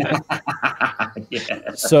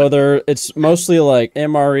 Yes. So it's mostly like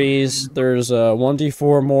MREs. There's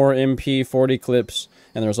 1d4 more MP40 clips,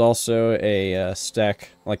 and there's also a stack,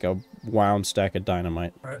 like a wound stack of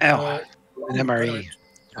dynamite. Right, Ow. An MRE.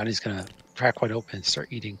 Johnny's gonna crack one open and start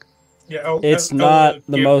eating. Yeah, It's not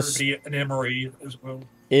the give most. everybody an MRE as well.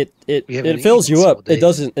 It haven't fills eaten you up. all day.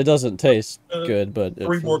 It doesn't taste good, but it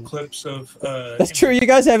 3 more fills- clips of. That's true. You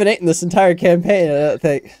guys haven't eaten this entire campaign. I don't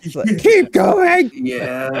think. It's like, keep going.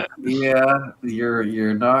 Yeah,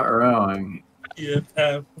 you're not wrong.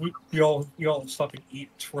 Yeah, we all stop and eat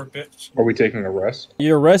for a bit. Are we taking a rest?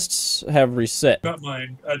 Your rests have reset. Not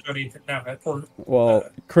mine. Johnny now had. Or Well,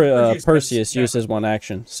 Perseus uses one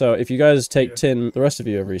action. So if you guys take 10, the rest of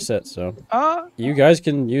you have reset. So you guys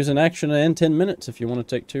can use an action in 10 minutes if you want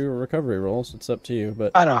to take 2 recovery rolls. It's up to you.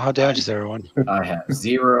 But I don't know how damage is everyone. I have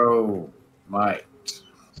 0 might.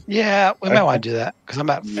 Yeah, we might want to do that because I'm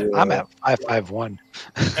at 551.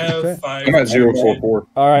 Okay. I'm at 044.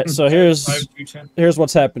 all right. So here's 5 to 10. here's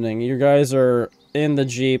what's happening. You guys are in the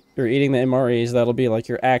Jeep. You're eating the MREs. That'll be like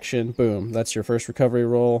your action. Boom. That's your first recovery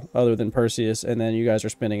roll, other than Perseus. And then you guys are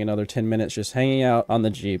spending another 10 minutes just hanging out on the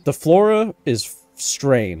Jeep. The flora is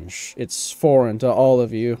strange. It's foreign to all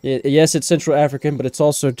of you. Yes, it's Central African, but it's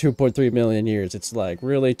also 2.3 million years. It's like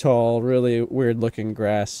really tall, really weird looking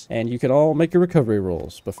grass. And you can all make your recovery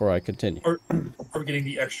rolls before I continue. Or getting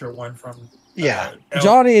the extra one from. Yeah.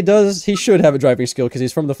 Johnny he should have a driving skill because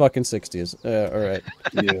he's from the fucking 60s. All right.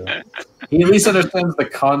 Yeah. He at least understands the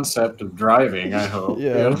concept of driving, I hope.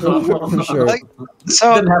 Yeah, for sure. Like, He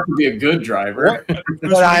so doesn't have to be a good driver.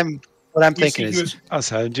 what I'm thinking he is,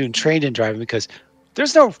 was- I'm doing trained in driving because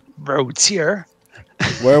There's no roads here.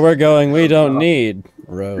 Where we're going, we don't need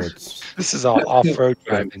roads. This is all off-road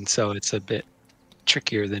driving, so it's a bit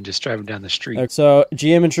trickier than just driving down the street. So,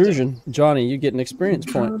 GM intrusion. Johnny, you get an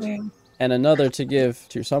experience point. And another to give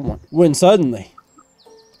to someone. When suddenly...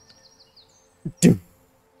 Doof.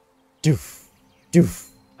 Doof. Doof.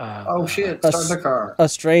 Oh shit, start the car. A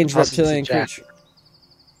strange reptilian creature.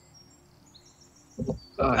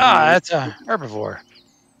 That's a herbivore.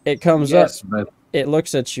 It comes up. It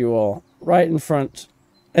looks at you all right in front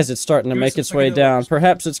as it's starting to make its way down.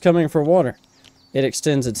 Perhaps it's coming for water. It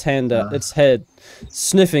extends its hand out, its head,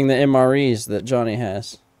 sniffing the MREs that Johnny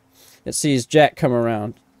has. It sees Jack come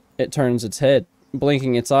around. It turns its head,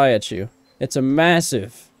 blinking its eye at you. It's a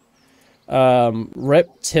massive,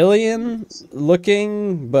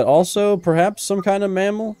 reptilian-looking, but also perhaps some kind of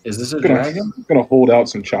mammal. Is this a dragon? I'm gonna hold out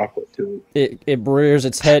some chocolate to it. It rears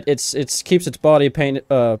its head. It keeps its body painted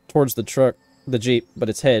towards the truck, the Jeep, but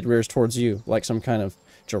its head rears towards you like some kind of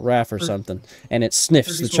giraffe or something. And it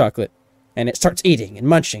sniffs the chocolate, and it starts eating and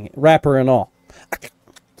munching, wrapper and all.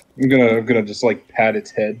 I'm gonna just like pat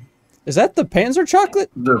its head. Is that the Panzer chocolate?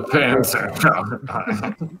 The Panzer chocolate.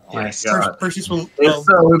 Yes. Perseus will. If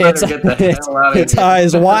so, we better get the hell out of here. Its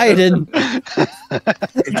eyes widen.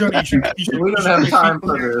 We don't have time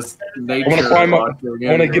for this. I want to climb up. I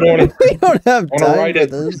want to get on it. We don't have time for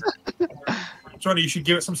this. Johnny, you should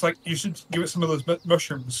give it some of those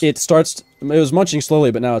mushrooms. It was munching slowly,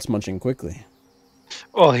 but now it's munching quickly.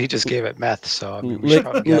 Well, he just gave it meth, so I mean, we should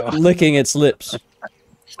probably go. Licking its lips.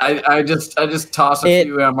 I just toss a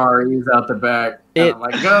few MREs out the back. I'm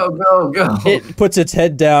like, go. It puts its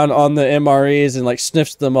head down on the MREs and like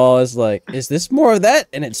sniffs them all. Is like, is this more of that?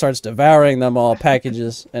 And it starts devouring them all,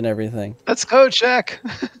 packages and everything. Let's go, Jack.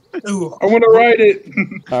 Ooh. I want to ride it.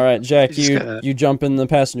 All right, Jack, you jump in the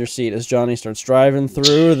passenger seat as Johnny starts driving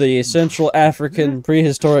through the Central African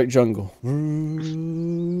prehistoric jungle.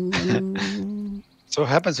 So what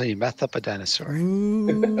happens when you meth up a dinosaur? We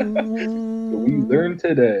learned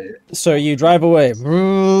today. So you drive away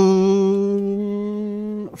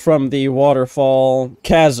from the waterfall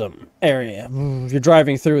chasm area. You're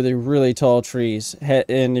driving through the really tall trees,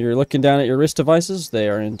 and you're looking down at your wrist devices. They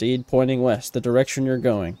are indeed pointing west, the direction you're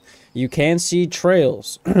going. You can see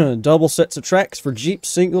trails, double sets of tracks for jeeps,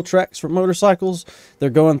 single tracks for motorcycles. They're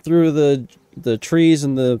going through the trees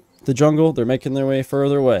and the jungle. They're making their way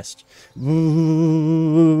further west.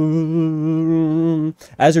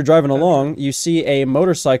 As you're driving along, you see a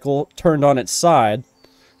motorcycle turned on its side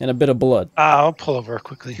and a bit of blood. I'll pull over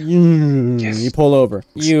quickly. Yes. You pull over.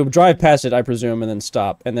 You drive past it, I presume, and then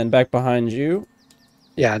stop. And then back behind you,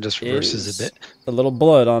 yeah, it just reverses a bit. A little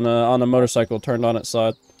blood on a motorcycle turned on its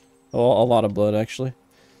side. Well, a lot of blood, actually.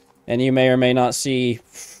 And you may or may not see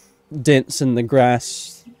dents in the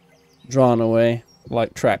grass drawn away.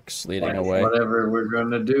 Like tracks leading away. Whatever we're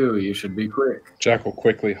going to do, you should be quick. Jack will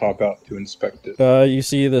quickly hop out to inspect it. You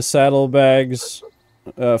see the saddlebags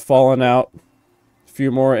falling out. A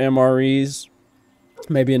few more MREs.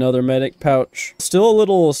 Maybe another medic pouch. Still a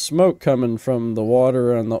little smoke coming from the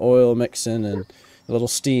water and the oil mixing and a little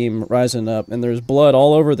steam rising up. And there's blood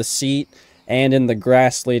all over the seat and in the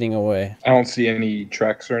grass leading away. I don't see any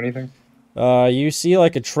tracks or anything. You see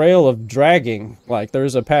like a trail of dragging. Like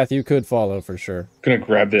there's a path you could follow for sure. Gonna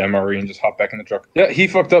grab the MRE and just hop back in the truck. Yeah, he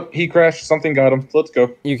fucked up. He crashed. Something got him. Let's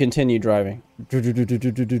go. You continue driving.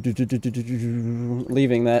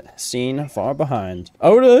 Leaving that scene far behind.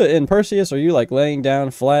 Oda and Perseus, are you like laying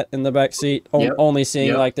down flat in the back seat? Only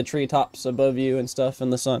seeing like the treetops above you and stuff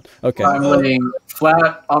in the sun? Okay. I'm laying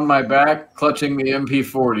flat on my back, clutching the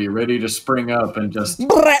MP40, ready to spring up and just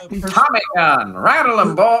Tommy gun, rattle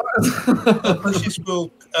 'em, boys.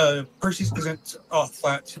 Perseus isn't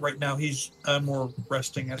flat right now. He's more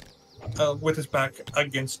resting with his back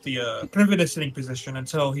against the kind of in a sitting position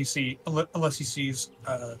until unless he sees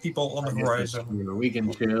people on the horizon. We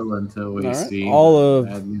can chill until we see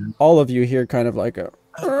all of you hear kind of like a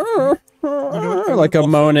like a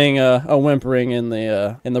moaning, a whimpering in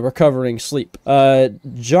the recovering sleep.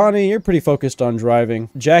 Johnny, you're pretty focused on driving.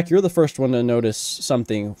 Jack, you're the first one to notice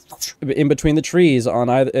something in between the trees on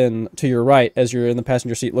either and to your right as you're in the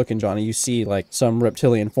passenger seat looking. Johnny, you see like some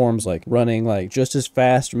reptilian forms like running like just as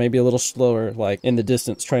fast or maybe a little slower, like in the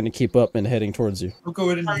distance, trying to keep up and heading towards you. I'll go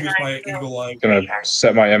ahead and use my eagle eye. Gonna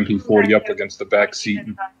set my MP40 up against the back seat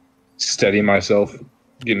and steady myself.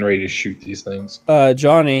 Getting ready to shoot these things.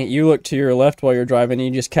 Johnny, you look to your left while you're driving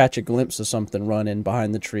and you just catch a glimpse of something running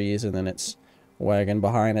behind the trees, and then it's wagging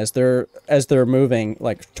behind as they're moving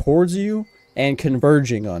like towards you and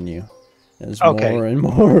converging on you. As more and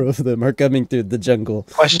more of them are coming through the jungle.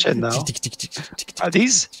 Question though. Are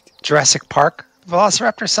these Jurassic Park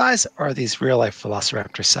Velociraptor size, or are these real life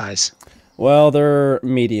Velociraptor size? Well, they're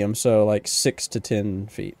medium, so like 6 to 10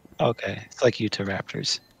 feet. Okay, it's like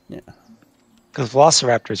Utahraptors. Yeah. Because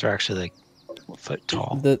Velociraptors are actually like a foot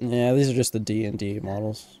tall. Yeah, these are just the D&D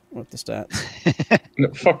models with the stats. No,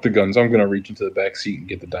 fuck the guns. I'm gonna reach into the back seat and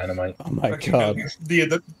get the dynamite. Oh my Actually, god.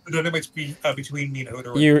 the dynamite's between me and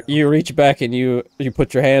Oda. You reach back and you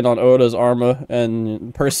put your hand on Oda's armor,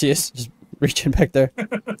 and Perseus just reaching back there.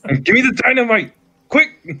 Give me the dynamite!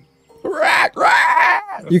 Quick!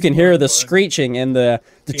 You can hear the screeching and the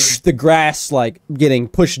grass like getting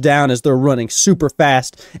pushed down as they're running super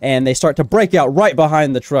fast, and they start to break out right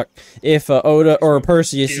behind the truck. If Oda or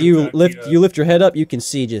Perseus, you lift your head up, you can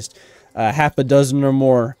see just half a dozen or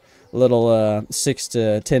more little 6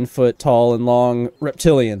 to 10 foot tall and long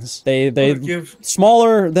reptilians. They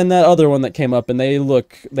smaller than that other one that came up, and they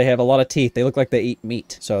have a lot of teeth. They look like they eat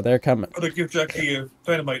meat, so they're coming. I'm gonna give Jackie a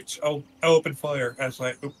dynamite. I'll open fire as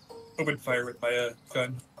I open fire with my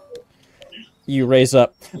gun. You raise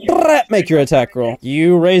up. Make your attack roll.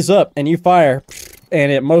 You raise up and you fire,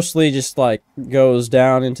 and it mostly just like goes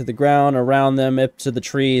down into the ground around them, up to the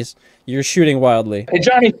trees. You're shooting wildly. Hey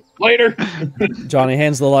Johnny, lighter. Johnny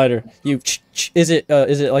hands the lighter. Is it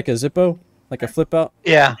like a Zippo, like a flip out?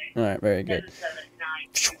 Yeah. All right, very good.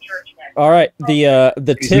 All right, the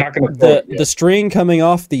string coming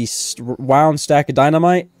off the wound stack of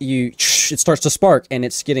dynamite, it starts to spark, and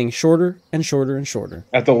it's getting shorter and shorter and shorter.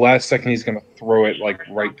 At the last second, he's gonna throw it like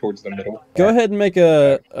right towards the middle. Go ahead and make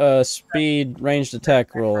a speed ranged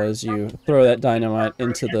attack roll as you throw that dynamite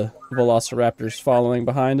into the velociraptors following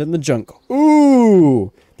behind in the jungle.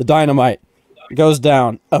 Ooh, the dynamite goes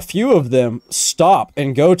down. A few of them stop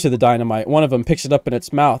and go to the dynamite. One of them picks it up in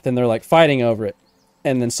its mouth, and they're like fighting over it.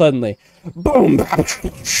 And then suddenly, boom!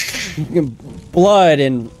 Blood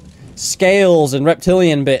and scales and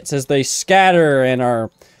reptilian bits as they scatter and are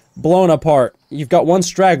blown apart. You've got one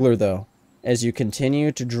straggler, though, as you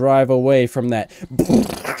continue to drive away from that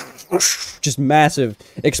just massive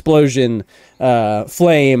explosion,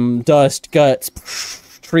 flame, dust, guts,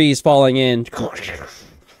 trees falling in.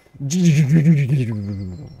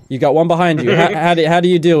 You got one behind you. How do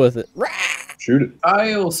you deal with it? Shoot it.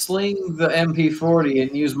 I'll sling the MP40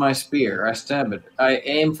 and use my spear. I stab it. I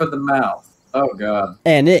aim for the mouth. Oh, God.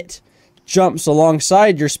 And it jumps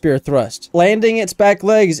alongside your spear thrust, landing its back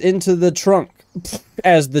legs into the trunk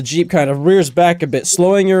as the Jeep kind of rears back a bit,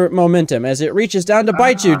 slowing your momentum as it reaches down to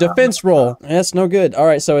bite you. Defense roll. That's no good. All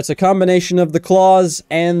right, so it's a combination of the claws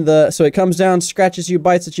and so it comes down, scratches you,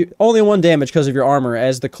 bites at you. Only one damage because of your armor,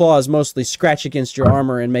 as the claws mostly scratch against your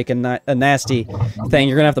armor and make a nasty thing.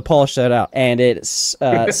 You're gonna have to polish that out. And it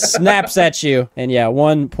snaps at you. And yeah,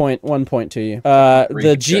 1 point to you.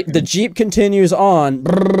 The Jeep continues on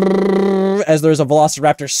as there's a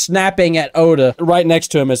velociraptor snapping at Oda right next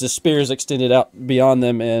to him as his spear is extended out beyond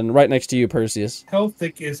them, and right next to you, Perseus. How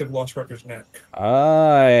thick is a velociraptor's neck?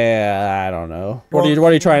 I don't know. What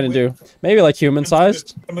are you trying to do? Maybe like human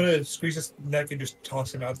sized? I'm gonna squeeze his neck and just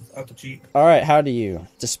toss him out the Jeep. All right, how do you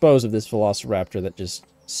dispose of this velociraptor that just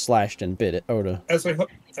slashed and bit at Oda? As I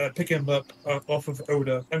pick him up off of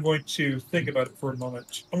Oda, I'm going to think about it for a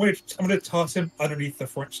moment. I'm going to toss him underneath the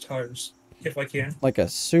front tires, if I can. Like a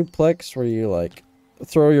suplex where you like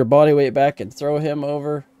throw your body weight back and throw him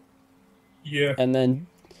over? Yeah. And then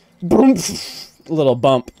boom, little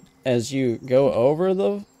bump as you go over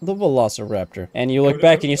the velociraptor. And you look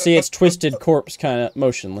back and you see its twisted corpse kind of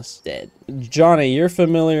motionless. Dead. Johnny, you're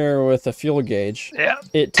familiar with a fuel gauge. Yeah.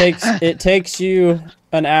 It takes you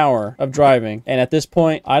an hour of driving, and at this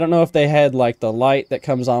point, I don't know if they had like the light that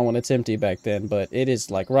comes on when it's empty back then, but it is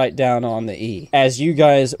like right down on the E. As you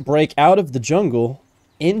guys break out of the jungle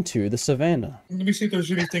into the savannah. Let me see if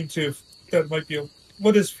there's anything that might be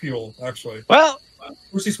what is fuel, actually? Well,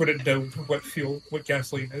 Perseus wouldn't know what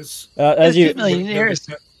gasoline is. As you, 50 million years.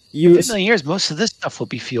 50 million years, most of this stuff will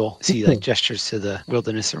be fuel. See, like gestures to the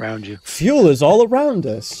wilderness around you. Fuel is all around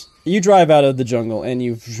us. You drive out of the jungle and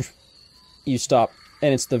you stop,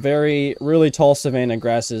 and it's the really tall savanna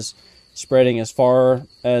grasses spreading as far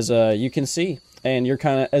as you can see. And you're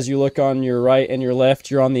kind of, as you look on your right and your left,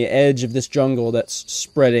 you're on the edge of this jungle that's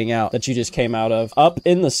spreading out that you just came out of. Up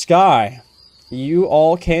in the sky, you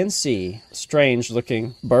all can see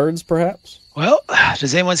strange-looking birds, perhaps? Well,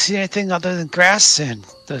 does anyone see anything other than grass and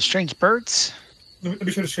the strange birds? Let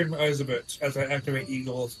me try to strain my eyes a bit as I activate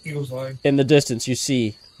Eagle's Eye. In the distance, you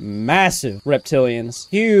see massive reptilians,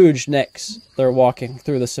 huge necks. They're walking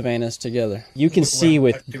through the savannas together. You can see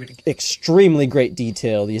with extremely great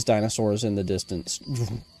detail these dinosaurs in the distance.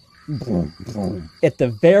 At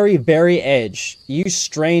the very, very edge, you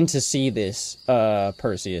strain to see this,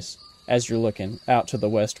 Perseus. as you're looking out to the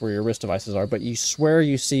west where your wrist devices are, but you swear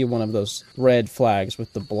you see one of those red flags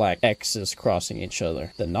with the black X's crossing each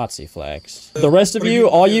other, the Nazi flags. The rest of you,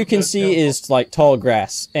 all you can see is like tall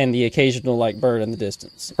grass and the occasional like bird in the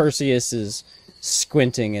distance. Perseus is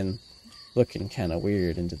squinting and looking kind of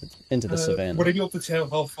weird into the savannah. Would I be able to tell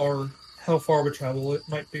how far of a travel it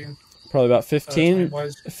might be? Probably about 15,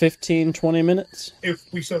 time-wise? 15, 20 minutes.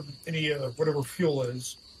 If we saw any whatever fuel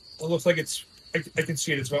is, it looks like it's. I can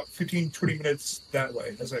see it. It's about 15, 20 minutes that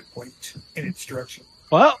way as I point in its direction.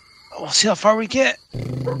 Well, we'll see how far we get.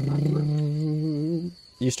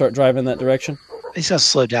 You start driving that direction? He's going to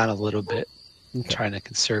slow down a little bit, Okay. trying to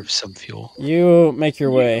conserve some fuel. You make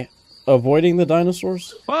your way, avoiding the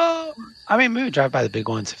dinosaurs? Well, I mean, maybe drive by the big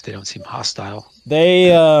ones if they don't seem hostile.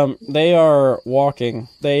 They are walking.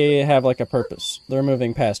 They have like a purpose. They're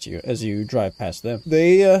moving past you as you drive past them.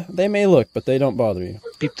 They may look, but they don't bother you.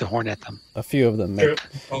 Beep the horn at them. A few of them make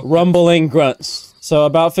rumbling grunts. So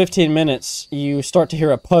about 15 minutes, you start to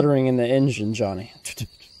hear a puttering in the engine, Johnny.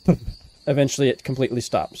 Eventually it completely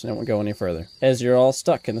stops and it won't go any further, as you're all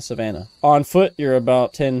stuck in the savannah. On foot, you're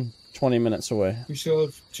about 10, 20 minutes away. We still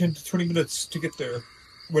have 10 to 20 minutes to get there.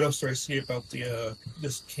 What else do I see about the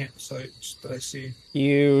this campsite that I see?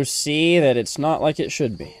 You see that it's not like it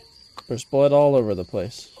should be. There's blood all over the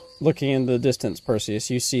place. Looking in the distance, Perseus,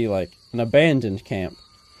 you see like an abandoned camp.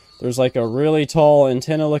 There's like a really tall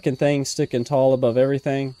antenna-looking thing sticking tall above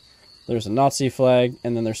everything. There's a Nazi flag,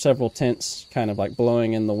 and then there's several tents kind of like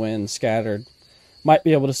blowing in the wind, scattered. Might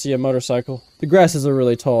be able to see a motorcycle. The grasses are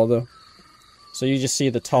really tall, though. So you just see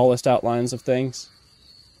the tallest outlines of things.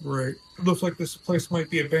 Right. It looks like this place might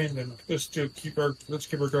be abandoned. Let's keep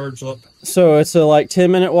our guards up. So it's a like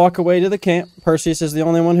 10-minute walk away to the camp. Perseus is the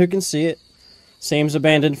only one who can see it. Seems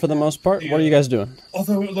abandoned for the most part. What are you guys doing?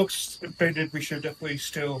 Although it looks abandoned, we should definitely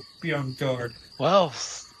still be on guard. Well,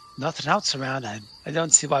 nothing else around. I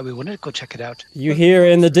don't see why we wouldn't go check it out. You hear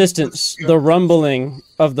in the distance the rumbling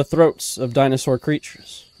of the throats of dinosaur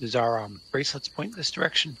creatures. Does our bracelets point this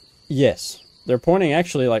direction? Yes. They're pointing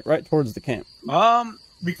actually like right towards the camp.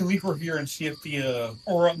 We can leave her here and see if the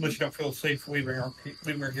or unless you don't feel safe leaving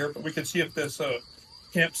her here, but we can see if this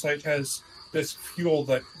campsite has this fuel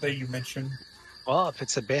that you mentioned. Well, if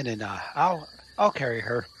it's abandoned, I'll carry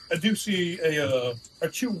her. I do see a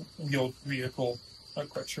two-wheeled vehicle. Not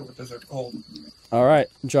quite sure what those are called. All right.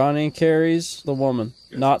 Johnny carries the woman.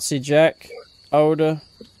 Yes. Nazi Jack, Oda,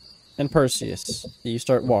 and Perseus. You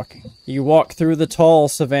start walking. You walk through the tall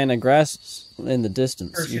savanna grasses in the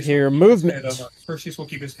distance. Perseus You hear will keep movement. his head Perseus will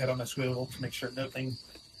keep his head on a swivel to make sure nothing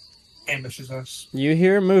ambushes us. You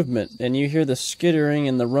hear movement, and you hear the skittering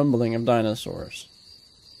and the rumbling of dinosaurs.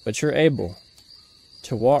 But you're able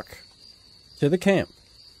to walk to the camp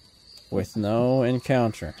with no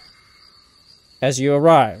encounter. As you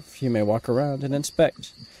arrive, you may walk around and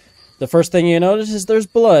inspect. The first thing you notice is there's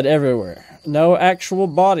blood everywhere. No actual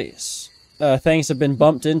bodies. Things have been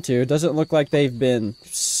bumped into. It doesn't look like they've been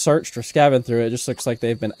searched or scavenged through. It just looks like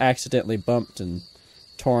they've been accidentally bumped and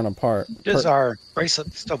torn apart. Does our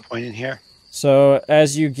bracelet still point in here? So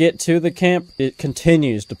as you get to the camp, it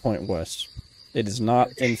continues to point west. It is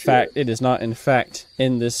not, in fact,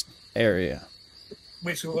 in this area.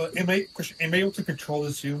 Wait, so am I able to control the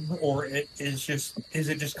zoom, or is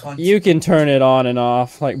it just constant? You can turn it on and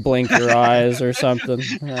off, like blink your eyes or something.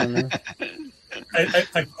 I don't know. I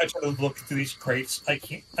try to look through these crates. I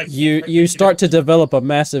can't. You start to develop a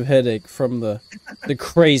massive headache from the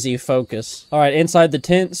crazy focus. All right, inside the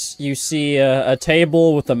tents, you see a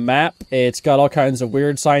table with a map. It's got all kinds of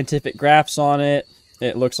weird scientific graphs on it.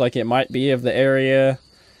 It looks like it might be of the area.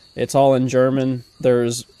 It's all in German.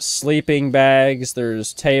 There's sleeping bags,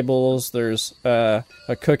 there's tables, there's a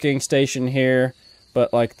cooking station here,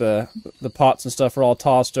 but like the pots and stuff are all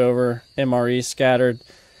tossed over, MREs scattered.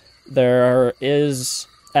 There is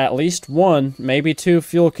at least one, maybe two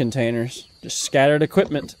fuel containers, just scattered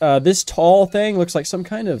equipment. This tall thing looks like some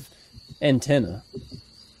kind of antenna,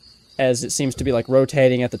 as it seems to be like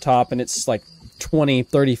rotating at the top, and it's like 20,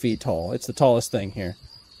 30 feet tall. It's the tallest thing here.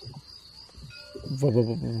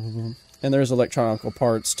 And there's electronical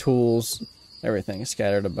parts, tools, everything is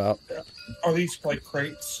scattered about. Are these like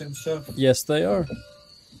crates and stuff? Yes, they are.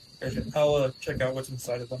 I'll check out what's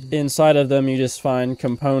inside of them. Inside of them, you just find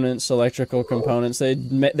components, electrical components.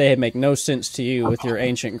 They make no sense to you with your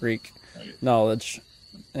ancient Greek knowledge.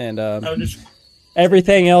 And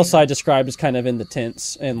everything else I described is kind of in the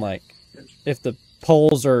tents. And like, if the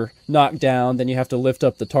poles are knocked down, then you have to lift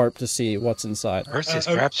up the tarp to see what's inside. Perseus,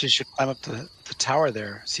 perhaps you should climb up the tower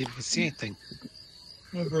there, see if we can see anything.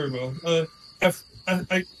 Very well.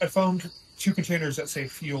 I found two containers that say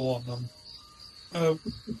fuel on them. I'm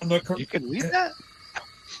not. You can read that?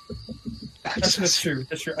 That's true.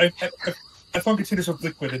 That's true. I found containers of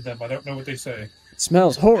liquid in them. I don't know what they say. It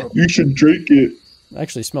smells horrible. You should drink it.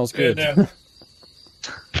 Actually, smells good. And,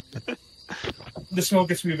 the smell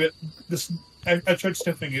gets me a bit. I tried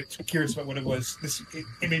sniffing it, curious about what it was.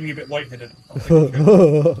 It made me a bit lightheaded.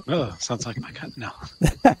 Oh, sounds like my cut. No.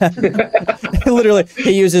 Literally,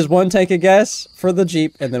 he uses 1 tank of gas for the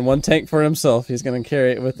Jeep and then 1 tank for himself. He's going to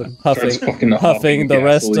carry it with him, huffing the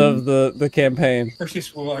rest of the campaign.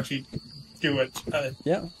 Perseus will actually do it.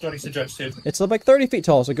 Yeah. Johnny suggested. It's like 30 feet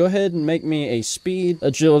tall, so go ahead and make me a speed,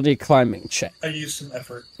 agility, climbing check. I used some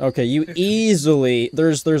effort. Okay, you 15. easily...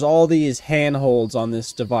 There's all these handholds on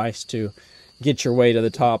this device to get your way to the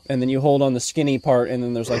top, and then you hold on the skinny part, and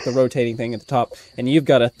then there's like the rotating thing at the top, and you've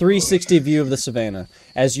got a 360 view of the savannah.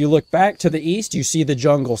 As you look back to the east, you see the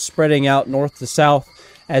jungle spreading out north to south.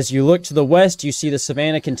 As you look to the west, you see the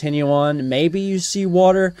savannah continue on. Maybe you see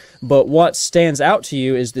water, but what stands out to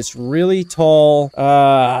you is this really tall,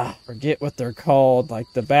 forget what they're called, like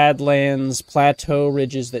the Badlands plateau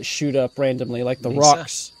ridges that shoot up randomly, like the Mesa?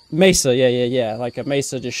 rocks. Mesa, yeah, like a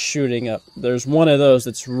mesa just shooting up. There's one of those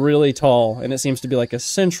that's really tall, and it seems to be like a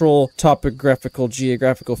central topographical,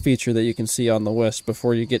 geographical feature that you can see on the west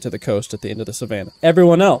before you get to the coast at the end of the savannah.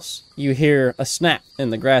 Everyone else, you hear a snap in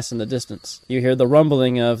the grass in the distance. You hear the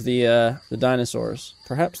rumbling of the dinosaurs.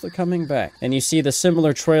 Perhaps they're coming back. And you see the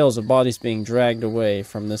similar trails of bodies being dragged away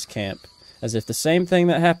from this camp, as if the same thing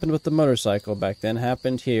that happened with the motorcycle back then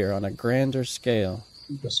happened here on a grander scale.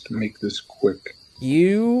 Just make this quick.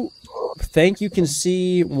 You think you can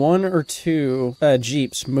see 1 or 2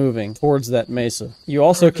 Jeeps moving towards that mesa. You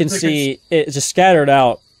also can see it just scattered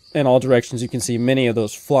out in all directions. You can see many of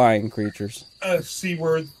those flying creatures. See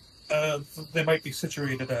where they might be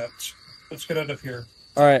situated at. Let's get out of here.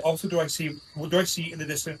 All right. Also, do I see in the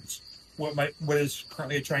distance what is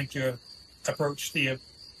currently trying to approach the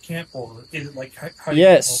camp, or is it like how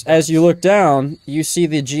Yes, as you look down, you see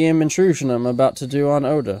the GM intrusion I'm about to do on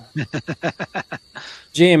Oda.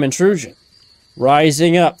 GM intrusion.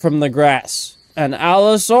 Rising up from the grass. An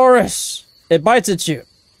Allosaurus. It bites at you.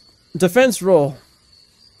 Defense roll.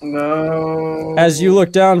 No. As you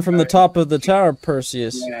look down from the top of the tower,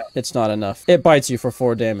 Perseus, it's not enough. It bites you for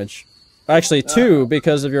 4 damage. Actually, 2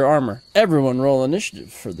 because of your armor. Everyone roll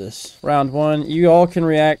initiative for this. Round 1, you all can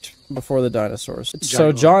react before the dinosaurs.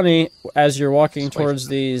 So Johnny, as you're walking towards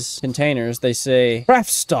these containers, they say, craft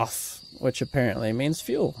stuff, which apparently means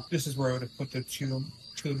fuel. This is where I would have put the two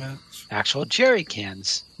mats. Actual jerry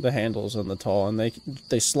cans. The handles on the tall, and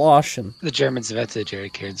they slosh, and The Germans invented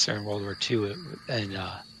jerry cans during World War II, and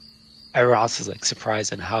everyone else was like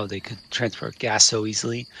surprised on how they could transport gas so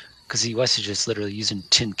easily, because the U.S. is just literally using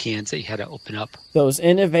tin cans that you had to open up. those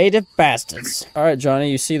innovative bastards. All right,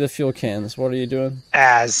 Johnny, you see the fuel cans. What are you doing?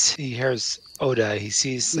 As he hears Oda, he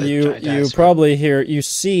sees the You probably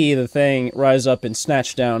see the thing rise up and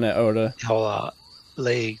snatch down at Oda. He'll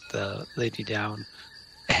lay the lady down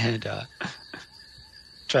and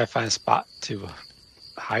try to find a spot to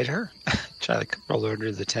hide her. Try to roll her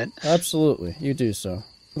under the tent. Absolutely, you do so.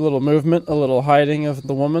 A little movement, a little hiding of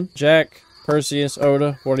the woman. Jack, Perseus,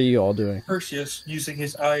 Oda, what are you all doing? Perseus, using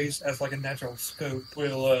his eyes as like a natural scope,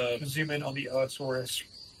 will zoom in on the Allosaurus,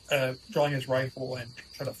 drawing his rifle and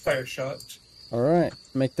try to fire a shot All right,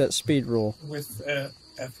 make that speed roll. with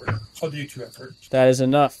effort. I'll do 2 efforts. That is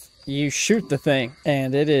enough. You shoot the thing,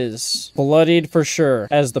 and it is bloodied for sure.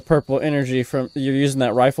 As the purple energy from... You're using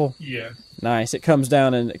that rifle? Yeah. Nice. It comes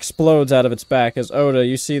down and explodes out of its back as Oda,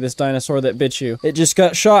 you see this dinosaur that bit you. It just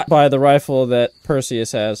got shot by the rifle that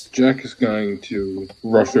Perseus has. Jack is going to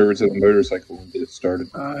rush over to the motorcycle and get it started.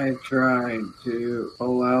 I tried to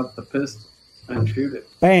pull out the pistol and shoot it.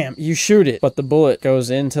 Bam! You shoot it, but the bullet goes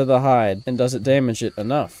into the hide and doesn't damage it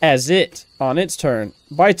enough. As it, on its turn,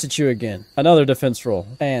 bites at you again. Another defense roll.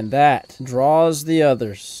 And that draws the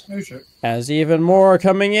others. No shit. As even more are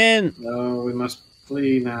coming in. No, we must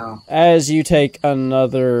flee now. As you take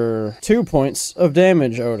another 2 points of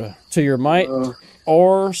damage, Oda, to your might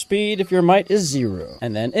or speed if your might is 0,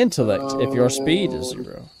 and then intellect if your speed is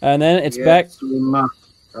 0. And then it's back. We must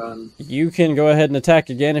run. You can go ahead and attack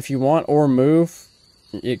again if you want, or move.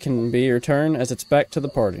 It can be your turn as it's back to the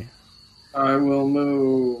party. I will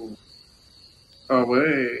move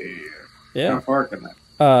away. Yeah. How far can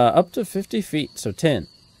I? Up to 50 feet, so 10.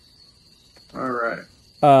 All right.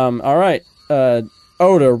 All right.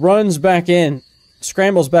 Oda runs back in,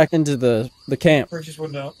 scrambles back into the camp. Perseus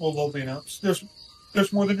will lull the announce.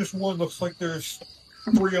 There's more than just one. Looks like there's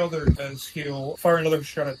 3 others as he'll fire another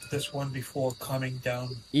shot at this one before coming down.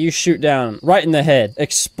 You shoot down right in the head.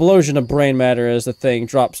 Explosion of brain matter as the thing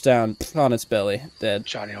drops down on its belly, dead.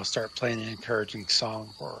 Johnny will start playing an encouraging song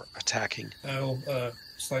or attacking. I'll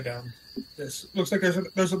slide down. This looks like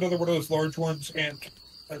there's another one of those large ones and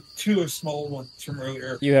 2 small ones from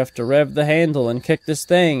earlier. You have to rev the handle and kick this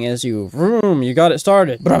thing as you vroom. You got it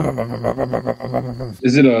started.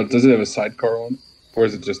 Is it does it have a sidecar on? Or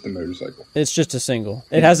is it just the motorcycle? It's just a single.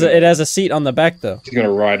 It has a seat on the back though. He's gonna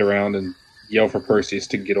ride around and yell for Perseus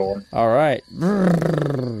to get on. All right.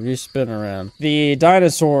 You spin around. The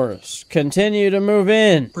dinosaurs continue to move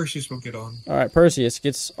in. Perseus will get on. All right, Perseus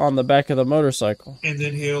gets on the back of the motorcycle. And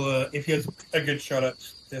then he'll, if he has a good shot at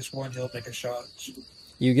this one, he'll make a shot.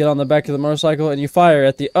 You get on the back of the motorcycle and you fire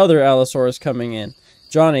at the other Allosaurus coming in.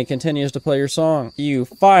 Johnny continues to play your song. You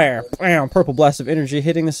fire. Bam! Purple blast of energy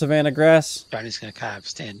hitting the savanna grass. Johnny's going to kind of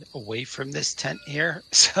stand away from this tent here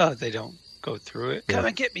so they don't go through it. Come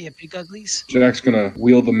and get me, you big uglies. Jack's gonna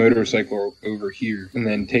wheel the motorcycle over here and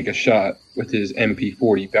then take a shot with his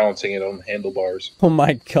MP40, balancing it on the handlebars. Oh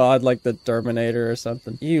my god, like the Terminator or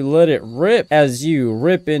something. You let it rip as you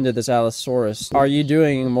rip into this Allosaurus. Are you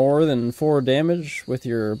doing more than 4 damage with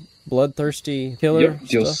your bloodthirsty killer? Yep,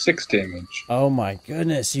 deals stuff? 6 damage. Oh my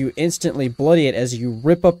goodness, you instantly bloody it as you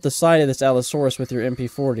rip up the side of this Allosaurus with your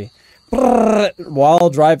MP40. While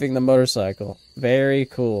driving the motorcycle. Very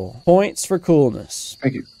cool. Points for coolness.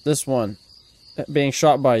 Thank you. This one, being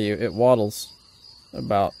shot by you, it waddles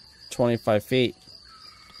about 25 feet.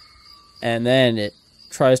 And then it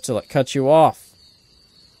tries to cut you off.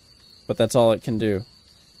 But that's all it can do.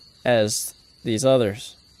 As these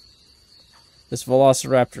others. This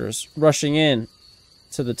Velociraptor is rushing in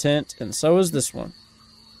to the tent, and so is this one.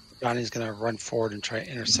 Johnny's going to run forward and try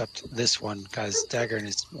to intercept this one. Got his dagger in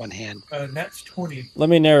his one hand. That's 20. Let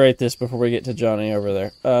me narrate this before we get to Johnny over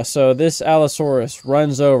there. So this Allosaurus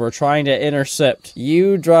runs over, trying to intercept.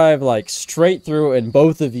 You drive straight through, and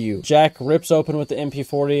both of you. Jack rips open with the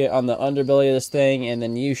MP40 on the underbelly of this thing, and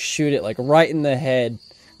then you shoot it right in the head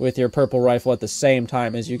with your purple rifle at the same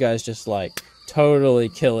time as you guys just totally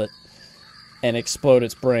kill it and explode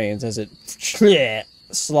its brains as it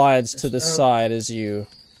slides to the side as you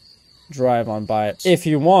drive on by it. If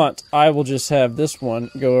you want, I will just have this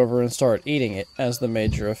one go over and start eating it as the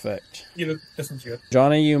major effect. Yeah, that sounds good.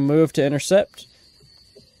 Johnny, you move to intercept?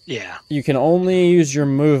 Yeah. You can only use your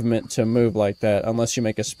movement to move like that unless you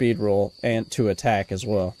make a speed roll and to attack as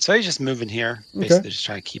well. So he's just moving here. Basically just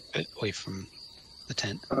trying to keep it away from the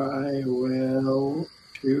tent. I will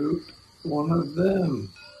shoot one of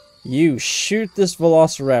them. You shoot this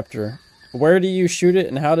Velociraptor. Where do you shoot it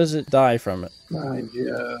and how does it die from it? I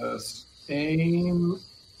just aim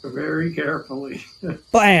very carefully.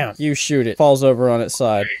 Bam! You shoot it. Falls over on its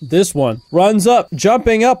side. This one runs up,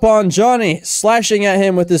 jumping up on Johnny, slashing at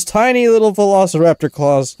him with his tiny little Velociraptor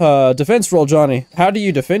claws. Defense roll, Johnny. How do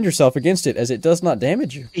you defend yourself against it as it does not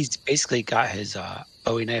damage you? He's basically got his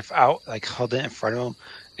Bowie knife out, held it in front of him,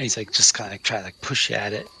 and he's just kind of trying to push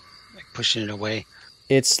at it, pushing it away.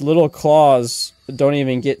 Its little claws don't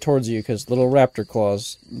even get towards you because little raptor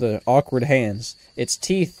claws, the awkward hands, its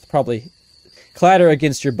teeth probably clatter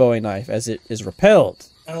against your Bowie knife as it is repelled.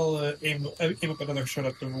 I'll aim up another shot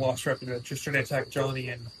at the Velociraptor just trying to attack Johnny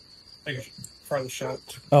and fire the shot.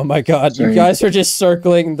 Oh my god, you guys are just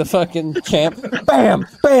circling the fucking camp. Bam!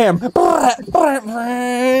 Bam!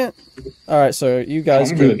 Alright, so you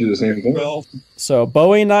guys I'm gonna do the same thing. Well, so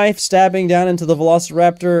Bowie knife stabbing down into the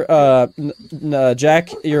Velociraptor. Jack,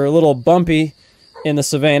 you're a little bumpy in the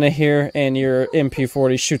savannah here, and your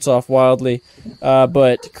MP40 shoots off wildly.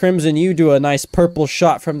 But Crimson, you do a nice purple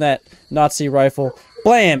shot from that Nazi rifle.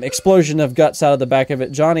 Blam! Explosion of guts out of the back of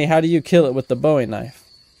it. Johnny, how do you kill it with the Bowie knife?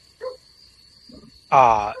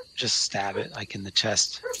 Just stab it in the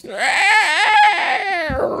chest.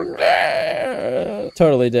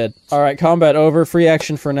 Totally dead. Alright, combat over. Free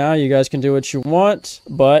action for now. You guys can do what you want,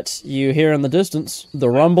 but you hear in the distance the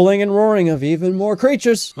rumbling and roaring of even more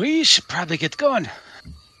creatures. We should probably get going.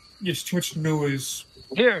 just too much noise.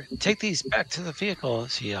 Here, take these back to the vehicle.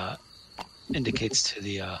 As he indicates to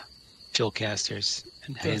the fuel casters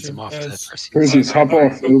and hands them off to the person. Perseus, hop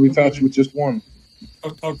off. It'll be faster with just one.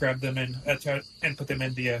 I'll grab them and put them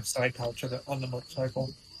in the side pouch on the motorcycle.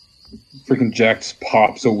 Freaking Jax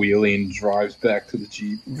pops a wheelie and drives back to the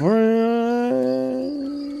Jeep.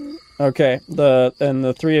 Okay,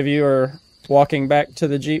 the three of you are walking back to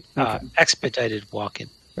the Jeep. Okay. Expedited walking.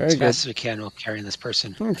 Very as good. fast as we can while carrying this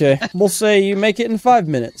person. Okay, we'll say you make it in 5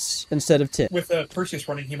 minutes instead of 10. With Perseus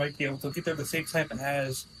running, he might be able to get there at the same time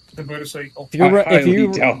as the motorcycle. If you I highly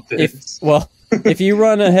doubt this. if you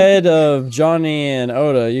run ahead of Johnny and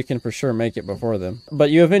Oda, you can for sure make it before them. But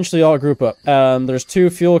you eventually all group up. There's 2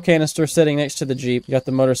 fuel canisters sitting next to the Jeep. You got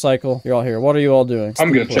the motorcycle. You're all here. What are you all doing?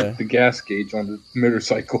 I'm gonna check the gas gauge on the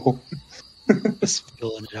motorcycle. Just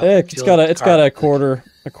filling it up. It's got a quarter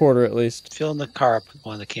at least. Filling the car up with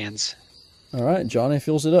one of the cans. All right, Johnny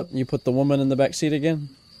fills it up. You put the woman in the back seat again?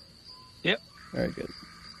 Yep. Very good.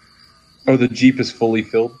 Oh, the Jeep is fully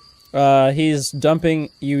filled? He's dumping.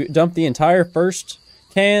 You dump the entire first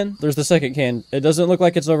can. There's the second can. It doesn't look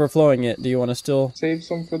like it's overflowing yet. Do you want to still save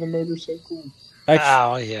some for the motorcycle?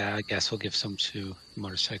 Oh, yeah, I guess we'll give some to the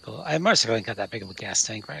motorcycle. Motorcycle ain't got that big of a gas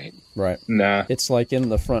tank, right? Right. Nah. It's like in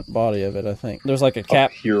the front body of it, I think. There's like a cap.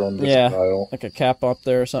 Up here on this dial. Like a cap up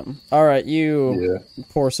there or something. All right, you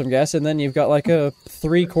pour some gas, and then you've got like a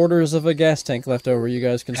 3/4 of a gas tank left over. You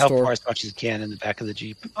guys can store. Pour as much as you can in the back of the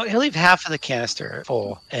Jeep. Oh, he'll leave half of the canister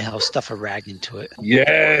full, and he'll stuff a rag into it.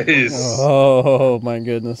 Yes! Oh, my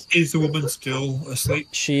goodness. Is the woman still asleep?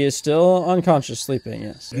 She is still unconscious, sleeping,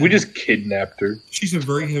 yes. We just kidnapped her. She's a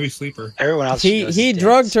very heavy sleeper. Everyone else He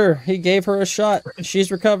drugged her. He gave her a shot. She's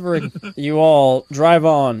recovering. You all drive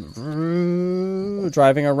on.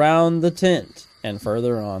 Driving around the tent and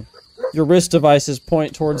further on. Your wrist devices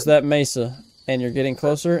point towards that mesa, and you're getting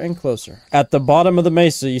closer and closer. At the bottom of the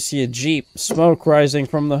mesa, you see a Jeep, smoke rising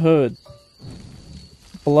from the hood.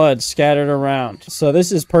 Blood scattered around. So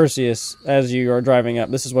this is Perseus as you are driving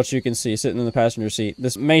up. This is what you can see sitting in the passenger seat.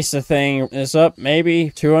 This mesa thing is up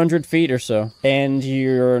maybe 200 feet or so. And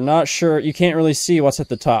you're not sure, you can't really see what's at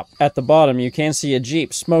the top. At the bottom, you can see a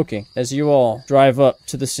Jeep smoking as you all drive up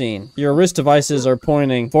to the scene. Your wrist devices are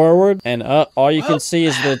pointing forward and up. All you can see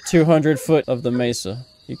is the 200 foot of the mesa.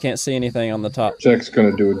 You can't see anything on the top. Jack's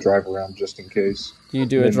gonna do a drive around just in case. You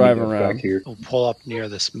do a drive around. Back here. We'll pull up near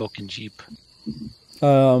the smoking Jeep.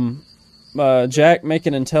 Jack, make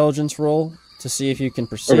an intelligence roll to see if you can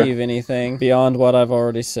perceive anything beyond what I've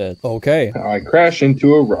already said. Okay. I crash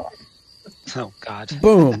into a rock. Oh, God.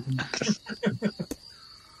 Boom.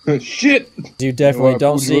 Shit! You definitely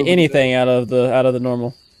don't see anything out of the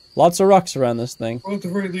normal. Lots of rocks around this thing. Well, at the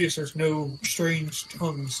very least, there's no strange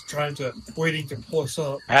tongues waiting to pull us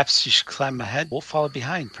up. Perhaps you should climb ahead. We'll follow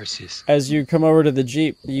behind, Perseus. As you come over to the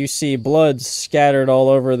Jeep, you see blood scattered all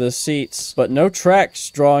over the seats, but no tracks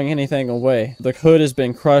drawing anything away. The hood has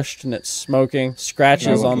been crushed and it's smoking.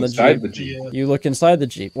 Scratches on the Jeep. You look inside the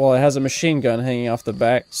Jeep. Well, it has a machine gun hanging off the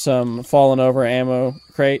back, some fallen over ammo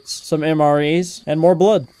crates, some MREs, and more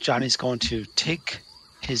blood. Johnny's going to take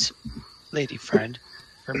his lady friend,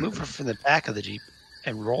 remove her from the back of the Jeep,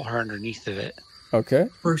 and roll her underneath of it. Okay.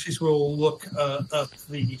 Perseus will look up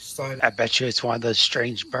the side. I bet you it's one of those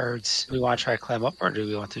strange birds. Do we want to try to climb up, or do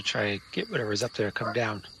we want to try to get whatever's up there to come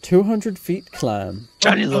down? 200 feet climb.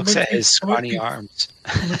 Johnny looks at his scrawny arms.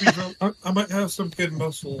 I might have some good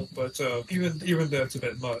muscle, but even that's a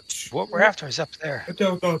bit much. What we're after is up there. I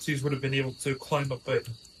doubt Nazis would have been able to climb up a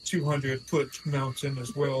 200-foot mountain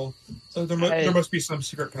as well. There must be some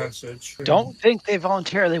secret passage. Don't think they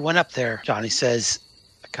voluntarily went up there, Johnny says,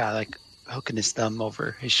 kind of like hooking his thumb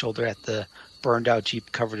over his shoulder at the burned out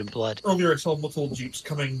Jeep covered in blood. Earlier I saw multiple Jeeps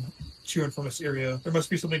coming to and from this area. There must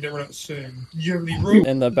be something that we're not seeing. Do you have any rope?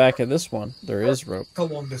 In the back of this one, there is rope. How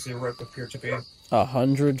long does the rope appear to be?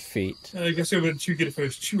 100 feet. I guess it would get if it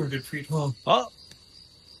was 200 feet, huh? Well,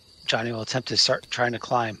 Johnny will attempt to start trying to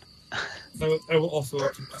climb. I will also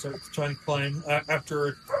attempt to start trying to climb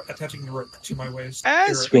after attaching the rope to my waist.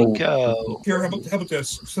 As we go. Here, how about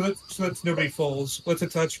this? So that nobody falls. Let's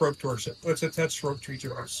attach rope to our ship. Let's attach rope to each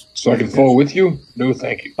of us. So I can fall with you? No,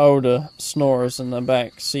 thank you. Oda snores in the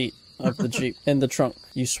back seat of the Jeep. In the trunk.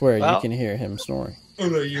 You swear you can hear him snoring.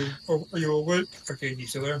 Oda, are you awake? Okay, you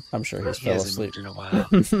still there? I'm sure he's He fell hasn't asleep. moved in a while.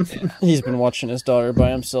 Yeah. He's been watching his daughter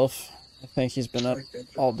by himself. I think he's been up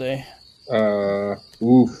all day.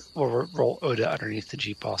 Oof. We'll roll Oda underneath the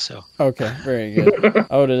Jeep also. Okay, very good.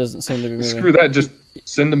 Oda doesn't seem to be moving. Screw that, just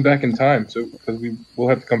send them back in time, because we'll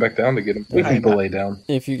have to come back down to get them. We can belay down.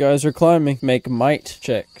 If you guys are climbing, make might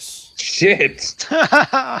checks. Shit!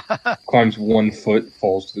 Climbs 1 foot,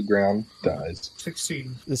 falls to the ground, dies.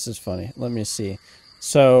 16. This is funny. Let me see.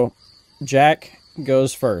 So, Jack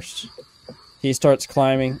goes first. He starts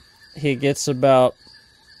climbing. He gets about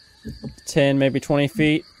 10, maybe 20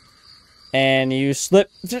 feet. And you slip.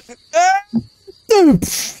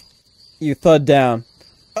 You thud down.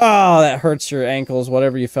 Oh, that hurts your ankles.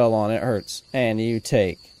 Whatever you fell on, it hurts. And you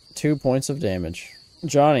take 2 points of damage.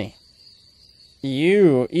 Johnny,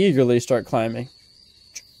 you eagerly start climbing.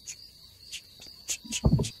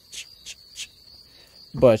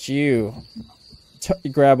 But you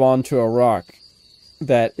grab onto a rock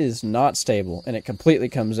that is not stable, and it completely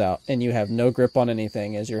comes out, and you have no grip on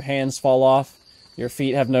anything. As your hands fall off, your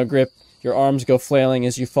feet have no grip, your arms go flailing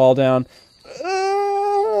as you fall down.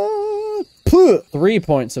 3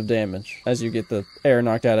 points of damage as you get the air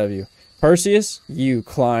knocked out of you. Perseus, you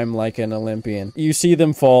climb like an Olympian. You see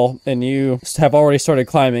them fall, and you have already started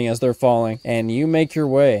climbing as they're falling, and you make your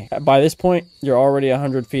way. By this point, you're already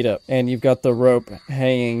 100 feet up, and you've got the rope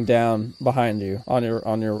hanging down behind you on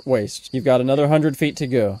your waist. You've got another 100 feet to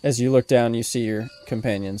go. As you look down, you see your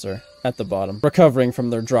companions are at the bottom, recovering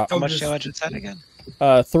from their drop. How much damage is that again?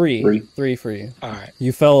 3 for you. All right.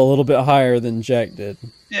 You fell a little bit higher than Jack did.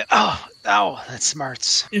 Yeah. Oh, that's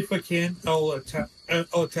smarts. If I can, I'll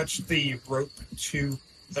attach the rope to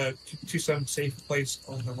some safe place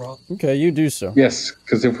on the rock. Okay, you do so. Yes,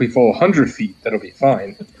 because if we fall 100 feet, that'll be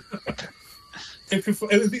fine. At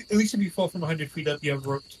least if you fall from 100 feet up, you have a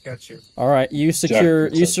rope to catch you. All right, you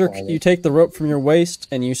take the rope from your waist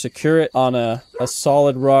and you secure it on a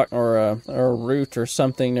solid rock or a root or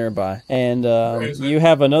something nearby. And you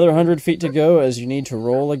have another 100 feet to go as you need to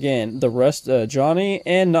roll again. The rest, Johnny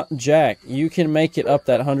and Jack, you can make it up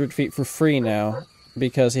that 100 feet for free now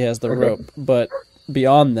because he has the rope. But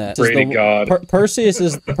beyond that, Perseus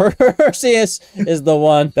is the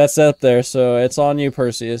one that's up there, so it's on you,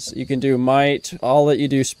 Perseus. You can do might. I'll let you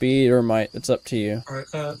do speed or might. It's up to you. All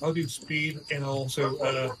right, I'll do speed, and I'll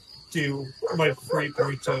also do my 3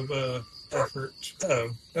 points of effort.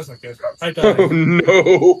 Oh, that's not good. I died. Oh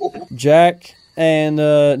no! Jack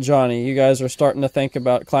and Johnny, you guys are starting to think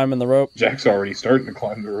about climbing the rope? Jack's already starting to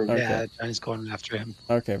climb the rope. Okay. Yeah, Johnny's going after him.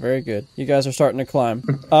 Okay, very good. You guys are starting to climb.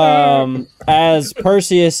 As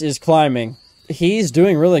Perseus is climbing, he's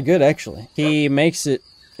doing really good, actually. He makes it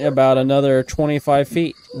about another 25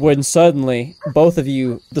 feet when suddenly both of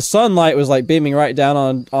you, the sunlight was like beaming right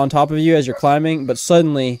down on top of you as you're climbing, but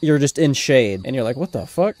suddenly you're just in shade and you're like, what the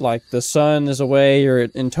fuck? Like the sun is away, you're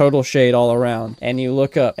in total shade all around, and you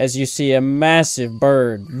look up as you see a massive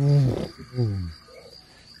bird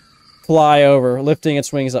fly over, lifting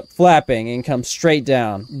its wings up, flapping, and come straight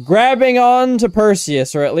down, grabbing on to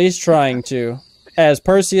Perseus, or at least trying to. As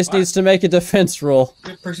Perseus needs to make a defense roll.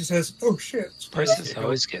 Perseus says, oh shit. Perseus is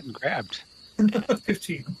always getting grabbed.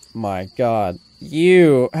 15. My god.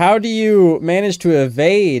 How do you manage to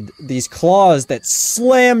evade these claws that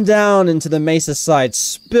slam down into the Mesa side,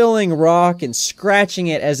 spilling rock and scratching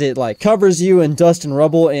it as it like covers you in dust and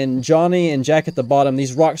rubble, and Johnny and Jack at the bottom,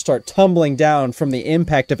 these rocks start tumbling down from the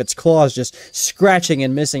impact of its claws, just scratching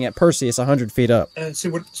and missing at Perseus 100 feet up. So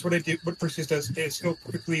what Perseus does is he'll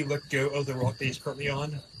quickly let go of the rock that he's currently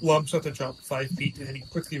on, allow himself to drop 5 feet, and then he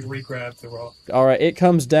quickly re-grabs the rock. Alright, it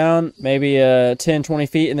comes down maybe 10-20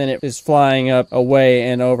 feet, and then it is flying up away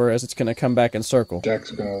and over as it's going to come back and circle. Jack's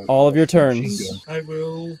gonna all of your turns. I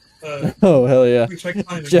will. Oh hell yeah!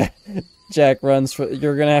 Jack runs for.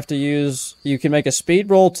 You're gonna have to use. You can make a speed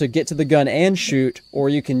roll to get to the gun and shoot, or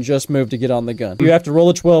you can just move to get on the gun. You have to roll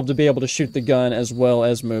a 12 to be able to shoot the gun as well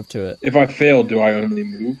as move to it. If I fail, do I only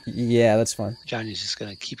move? Yeah, that's fine. Johnny's just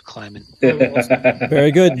gonna keep climbing.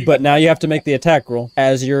 Very good, but now you have to make the attack roll.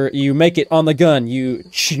 As you make it on the gun, you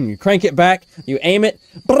crank it back, you aim it,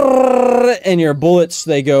 and your bullets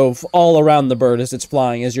they go all around the bird as it's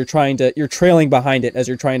flying. As you're trailing behind it as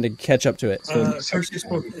you're trying to catch up to it. Perseus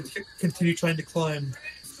will continue trying to climb,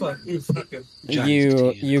 but it's not good.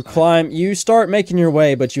 You climb. You start making your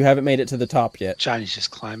way, but you haven't made it to the top yet. Johnny's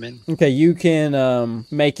just climbing. Okay, you can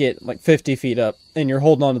make it like 50 feet up, and you're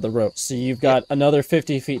holding on to the rope. So you've got another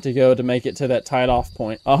 50 feet to go to make it to that tied off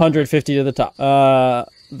point. 150 to the top.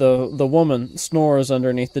 The woman snores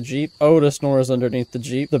underneath the Jeep. Oda snores underneath the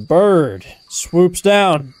Jeep. The bird swoops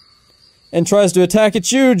down and tries to attack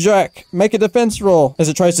at you, Jack. Make a defense roll as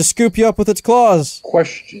it tries to scoop you up with its claws.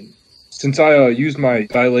 Question. Since I used my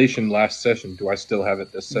dilation last session, do I still have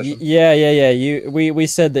it this session? Yeah. We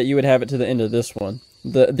said that you would have it to the end of this one.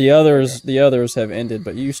 The others have ended,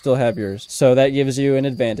 but you still have yours. So that gives you an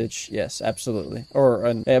advantage. Yes, absolutely.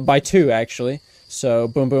 Or by 2 actually. So,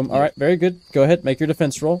 boom, boom. All right, very good. Go ahead, make your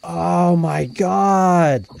defense roll. Oh my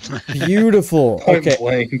god. Beautiful. Point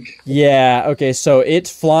blank. Yeah, okay, so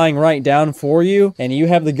it's flying right down for you, and you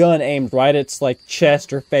have the gun aimed right at its, like,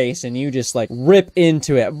 chest or face, and you just, like, rip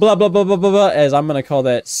into it. Blah, blah, blah, blah, blah, blah, as I'm gonna call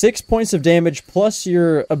that 6 points of damage plus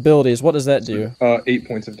your abilities. What does that do? 8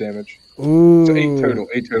 points of damage. Ooh. So 8 total.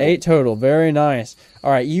 8 total. 8 total. Very nice. All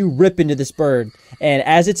right, you rip into this bird, and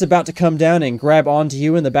as it's about to come down and grab onto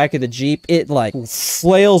you in the back of the Jeep, it like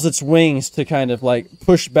flails its wings to kind of like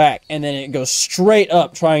push back, and then it goes straight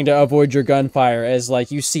up trying to avoid your gunfire as like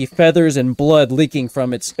you see feathers and blood leaking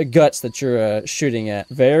from its guts that you're shooting at.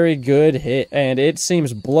 Very good hit, and it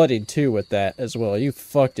seems bloodied too with that as well. You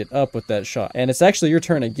fucked it up with that shot. And it's actually your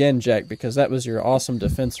turn again, Jack, because that was your awesome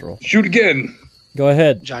defense roll. Shoot again. Go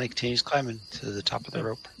ahead. Johnny continues climbing to the top of the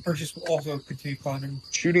rope. Perseus will also continue climbing.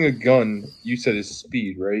 Shooting a gun, you said is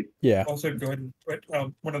speed, right? Yeah. Also, go ahead and put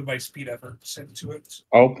one of my speed efforts into it.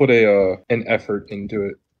 I'll put an effort into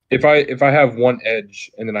it. If I have 1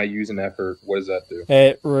 edge and then I use an effort, what does that do?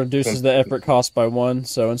 It reduces the effort cost by 1,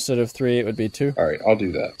 so instead of 3, it would be 2. All right, I'll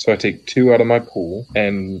do that. So I take 2 out of my pool,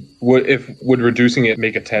 and would reducing it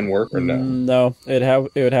make a 10 work or no? No,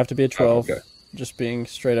 it would have to be a 12. Oh, okay. Just being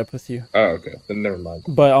straight up with you. Oh, okay. Then never mind.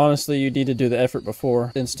 But honestly, you need to do the effort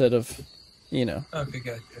before instead of, Okay,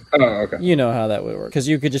 good. Oh, okay. You know how that would work. Because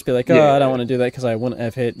you could just be like, I don't want to do that because I wouldn't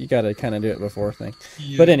have hit. You got to kind of do it before thing.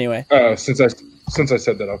 Yeah. But anyway. Since I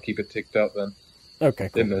said that, I'll keep it ticked out then. Okay,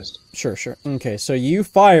 cool. It missed. Sure. Okay, so you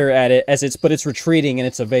fire at it but it's retreating and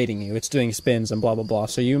it's evading you. It's doing spins and blah, blah, blah.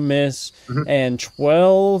 So you miss. Mm-hmm. And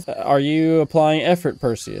 12, are you applying effort,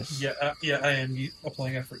 Perseus? Yeah, I am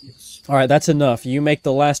applying effort, yes. All right, that's enough. You make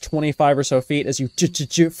the last 25 or so feet as you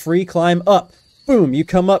free climb up. Boom, you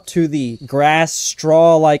come up to the grass,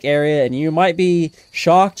 straw-like area, and you might be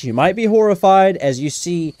shocked, you might be horrified as you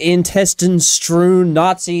see intestine-strewn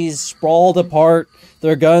Nazis sprawled apart,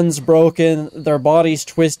 their guns broken, their bodies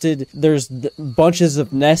twisted. There's bunches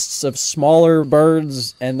of nests of smaller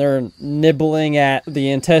birds, and they're nibbling at the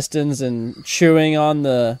intestines and chewing on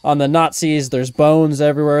the Nazis. There's bones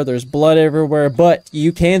everywhere, there's blood everywhere, but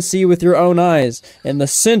you can see with your own eyes, in the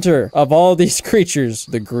center of all these creatures,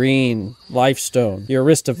 the green life stone, your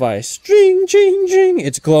wrist device. Jing, jing, jing.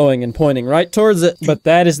 It's glowing and pointing right towards it. But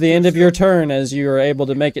that is the end of your turn as you are able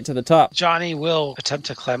to make it to the top. Johnny will attempt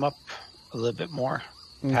to climb up a little bit more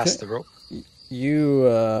past the rope. You,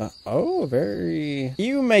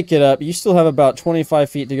 you make it up. You still have about 25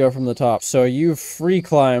 feet to go from the top. So you've free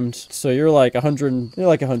climbed. So you're like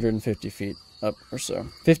 150 feet up or so.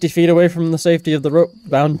 50 feet away from the safety of the rope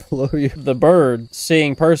bound below you. The bird,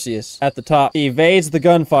 seeing Perseus at the top, evades the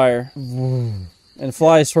gunfire and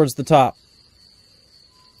flies towards the top.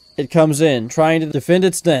 It comes in, trying to defend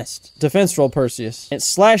its nest. Defense roll, Perseus. It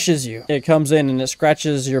slashes you. It comes in and it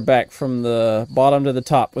scratches your back from the bottom to the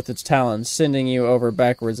top with its talons, sending you over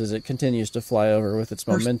backwards as it continues to fly over with its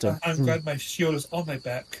momentum. I'm glad my shield is on my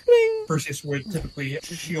back. Perseus would typically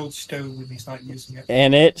shield stow when he's not using it.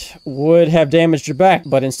 And it would have damaged your back,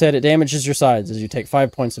 but instead it damages your sides as you take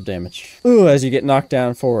 5 points of damage. Ooh, as you get knocked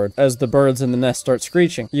down forward, as the birds in the nest start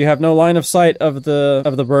screeching. You have no line of sight of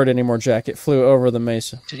the bird anymore, Jack. It flew over the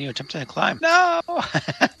mesa. Continue attempting to climb. No!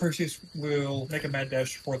 Perseus will make a mad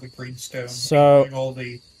dash for the green stone, So all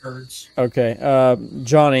the birds. Okay,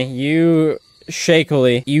 Johnny, you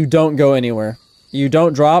shakily, you don't go anywhere. You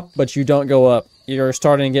don't drop, but you don't go up. You're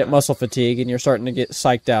starting to get muscle fatigue, and you're starting to get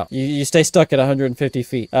psyched out. You stay stuck at 150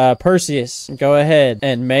 feet. Perseus, go ahead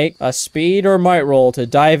and make a speed or might roll to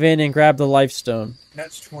dive in and grab the life stone.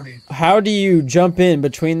 That's 20. How do you jump in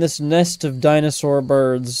between this nest of dinosaur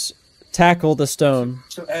birds, tackle the stone?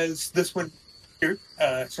 So as this one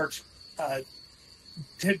starts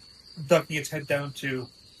ducking its head down to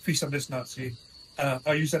feast on this Nazi,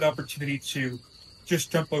 I'll use that opportunity to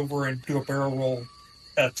just jump over and do a barrel roll,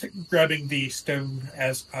 grabbing the stone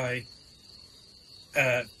as I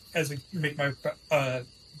make my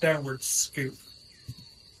downward scoop.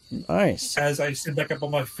 Nice. As I sit back up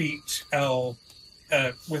on my feet, I'll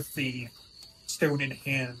with the stone in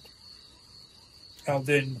hand, I'll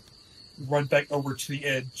then run back over to the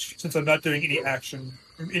edge. Since I'm not doing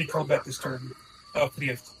any combat this turn,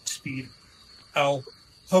 plenty of speed, I'll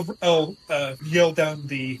yell down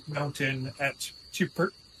the mountain to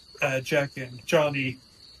Jack and Johnny,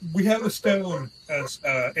 we have a stone. As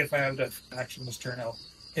if I have the action this turn, I'll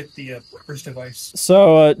hit the first device.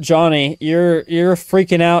 So, Johnny, you're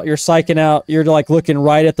freaking out, you're psyching out, you're like looking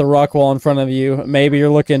right at the rock wall in front of you. Maybe you're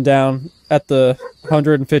looking down at the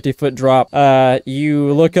 150-foot drop.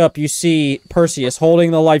 You look up, you see Perseus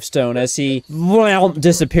holding the life stone as he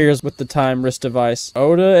disappears with the time wrist device.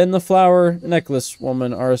 Oda and the flower necklace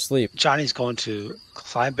woman are asleep. Johnny's going to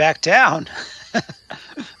climb back down.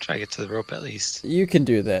 Try to get to the rope at least. You can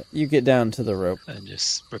do that. You get down to the rope. And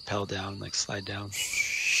just rappel down, like slide down.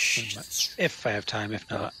 If I have time, if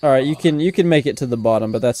not. All right, you can make it to the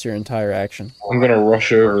bottom, but that's your entire action. I'm gonna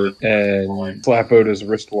rush over and slap Oda's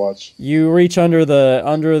wristwatch. You reach under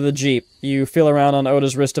the Jeep. You feel around on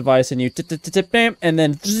Oda's wrist device, and you tip, and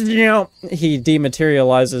then he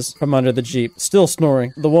dematerializes from under the Jeep, still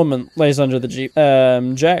snoring. The woman lays under the Jeep.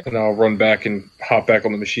 Jack. And I'll run back and hop back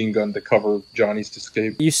on the machine gun to cover Johnny's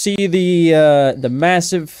escape. You see the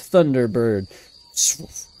massive Thunderbird,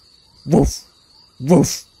 woof,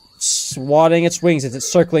 woof, swatting its wings as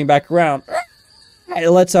it's circling back around. It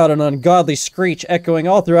lets out an ungodly screech echoing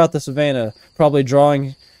all throughout the savannah, probably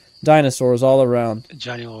drawing dinosaurs all around.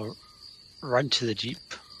 Johnny will run to the Jeep,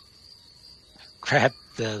 grab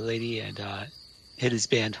the lady, and hit his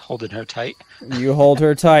band, holding her tight. You hold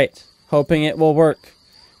her tight, hoping it will work.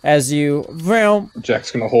 As you... Jack's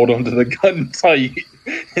gonna hold onto the gun tight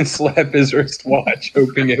and slap his wristwatch,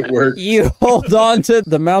 hoping it works. You hold on to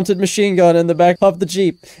the mounted machine gun in the back of the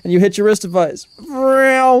Jeep, and you hit your wrist device.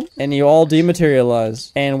 And you all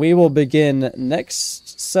dematerialize. And we will begin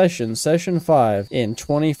next session, session 5, in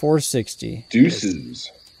 2460.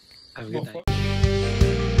 Deuces. Have a good night.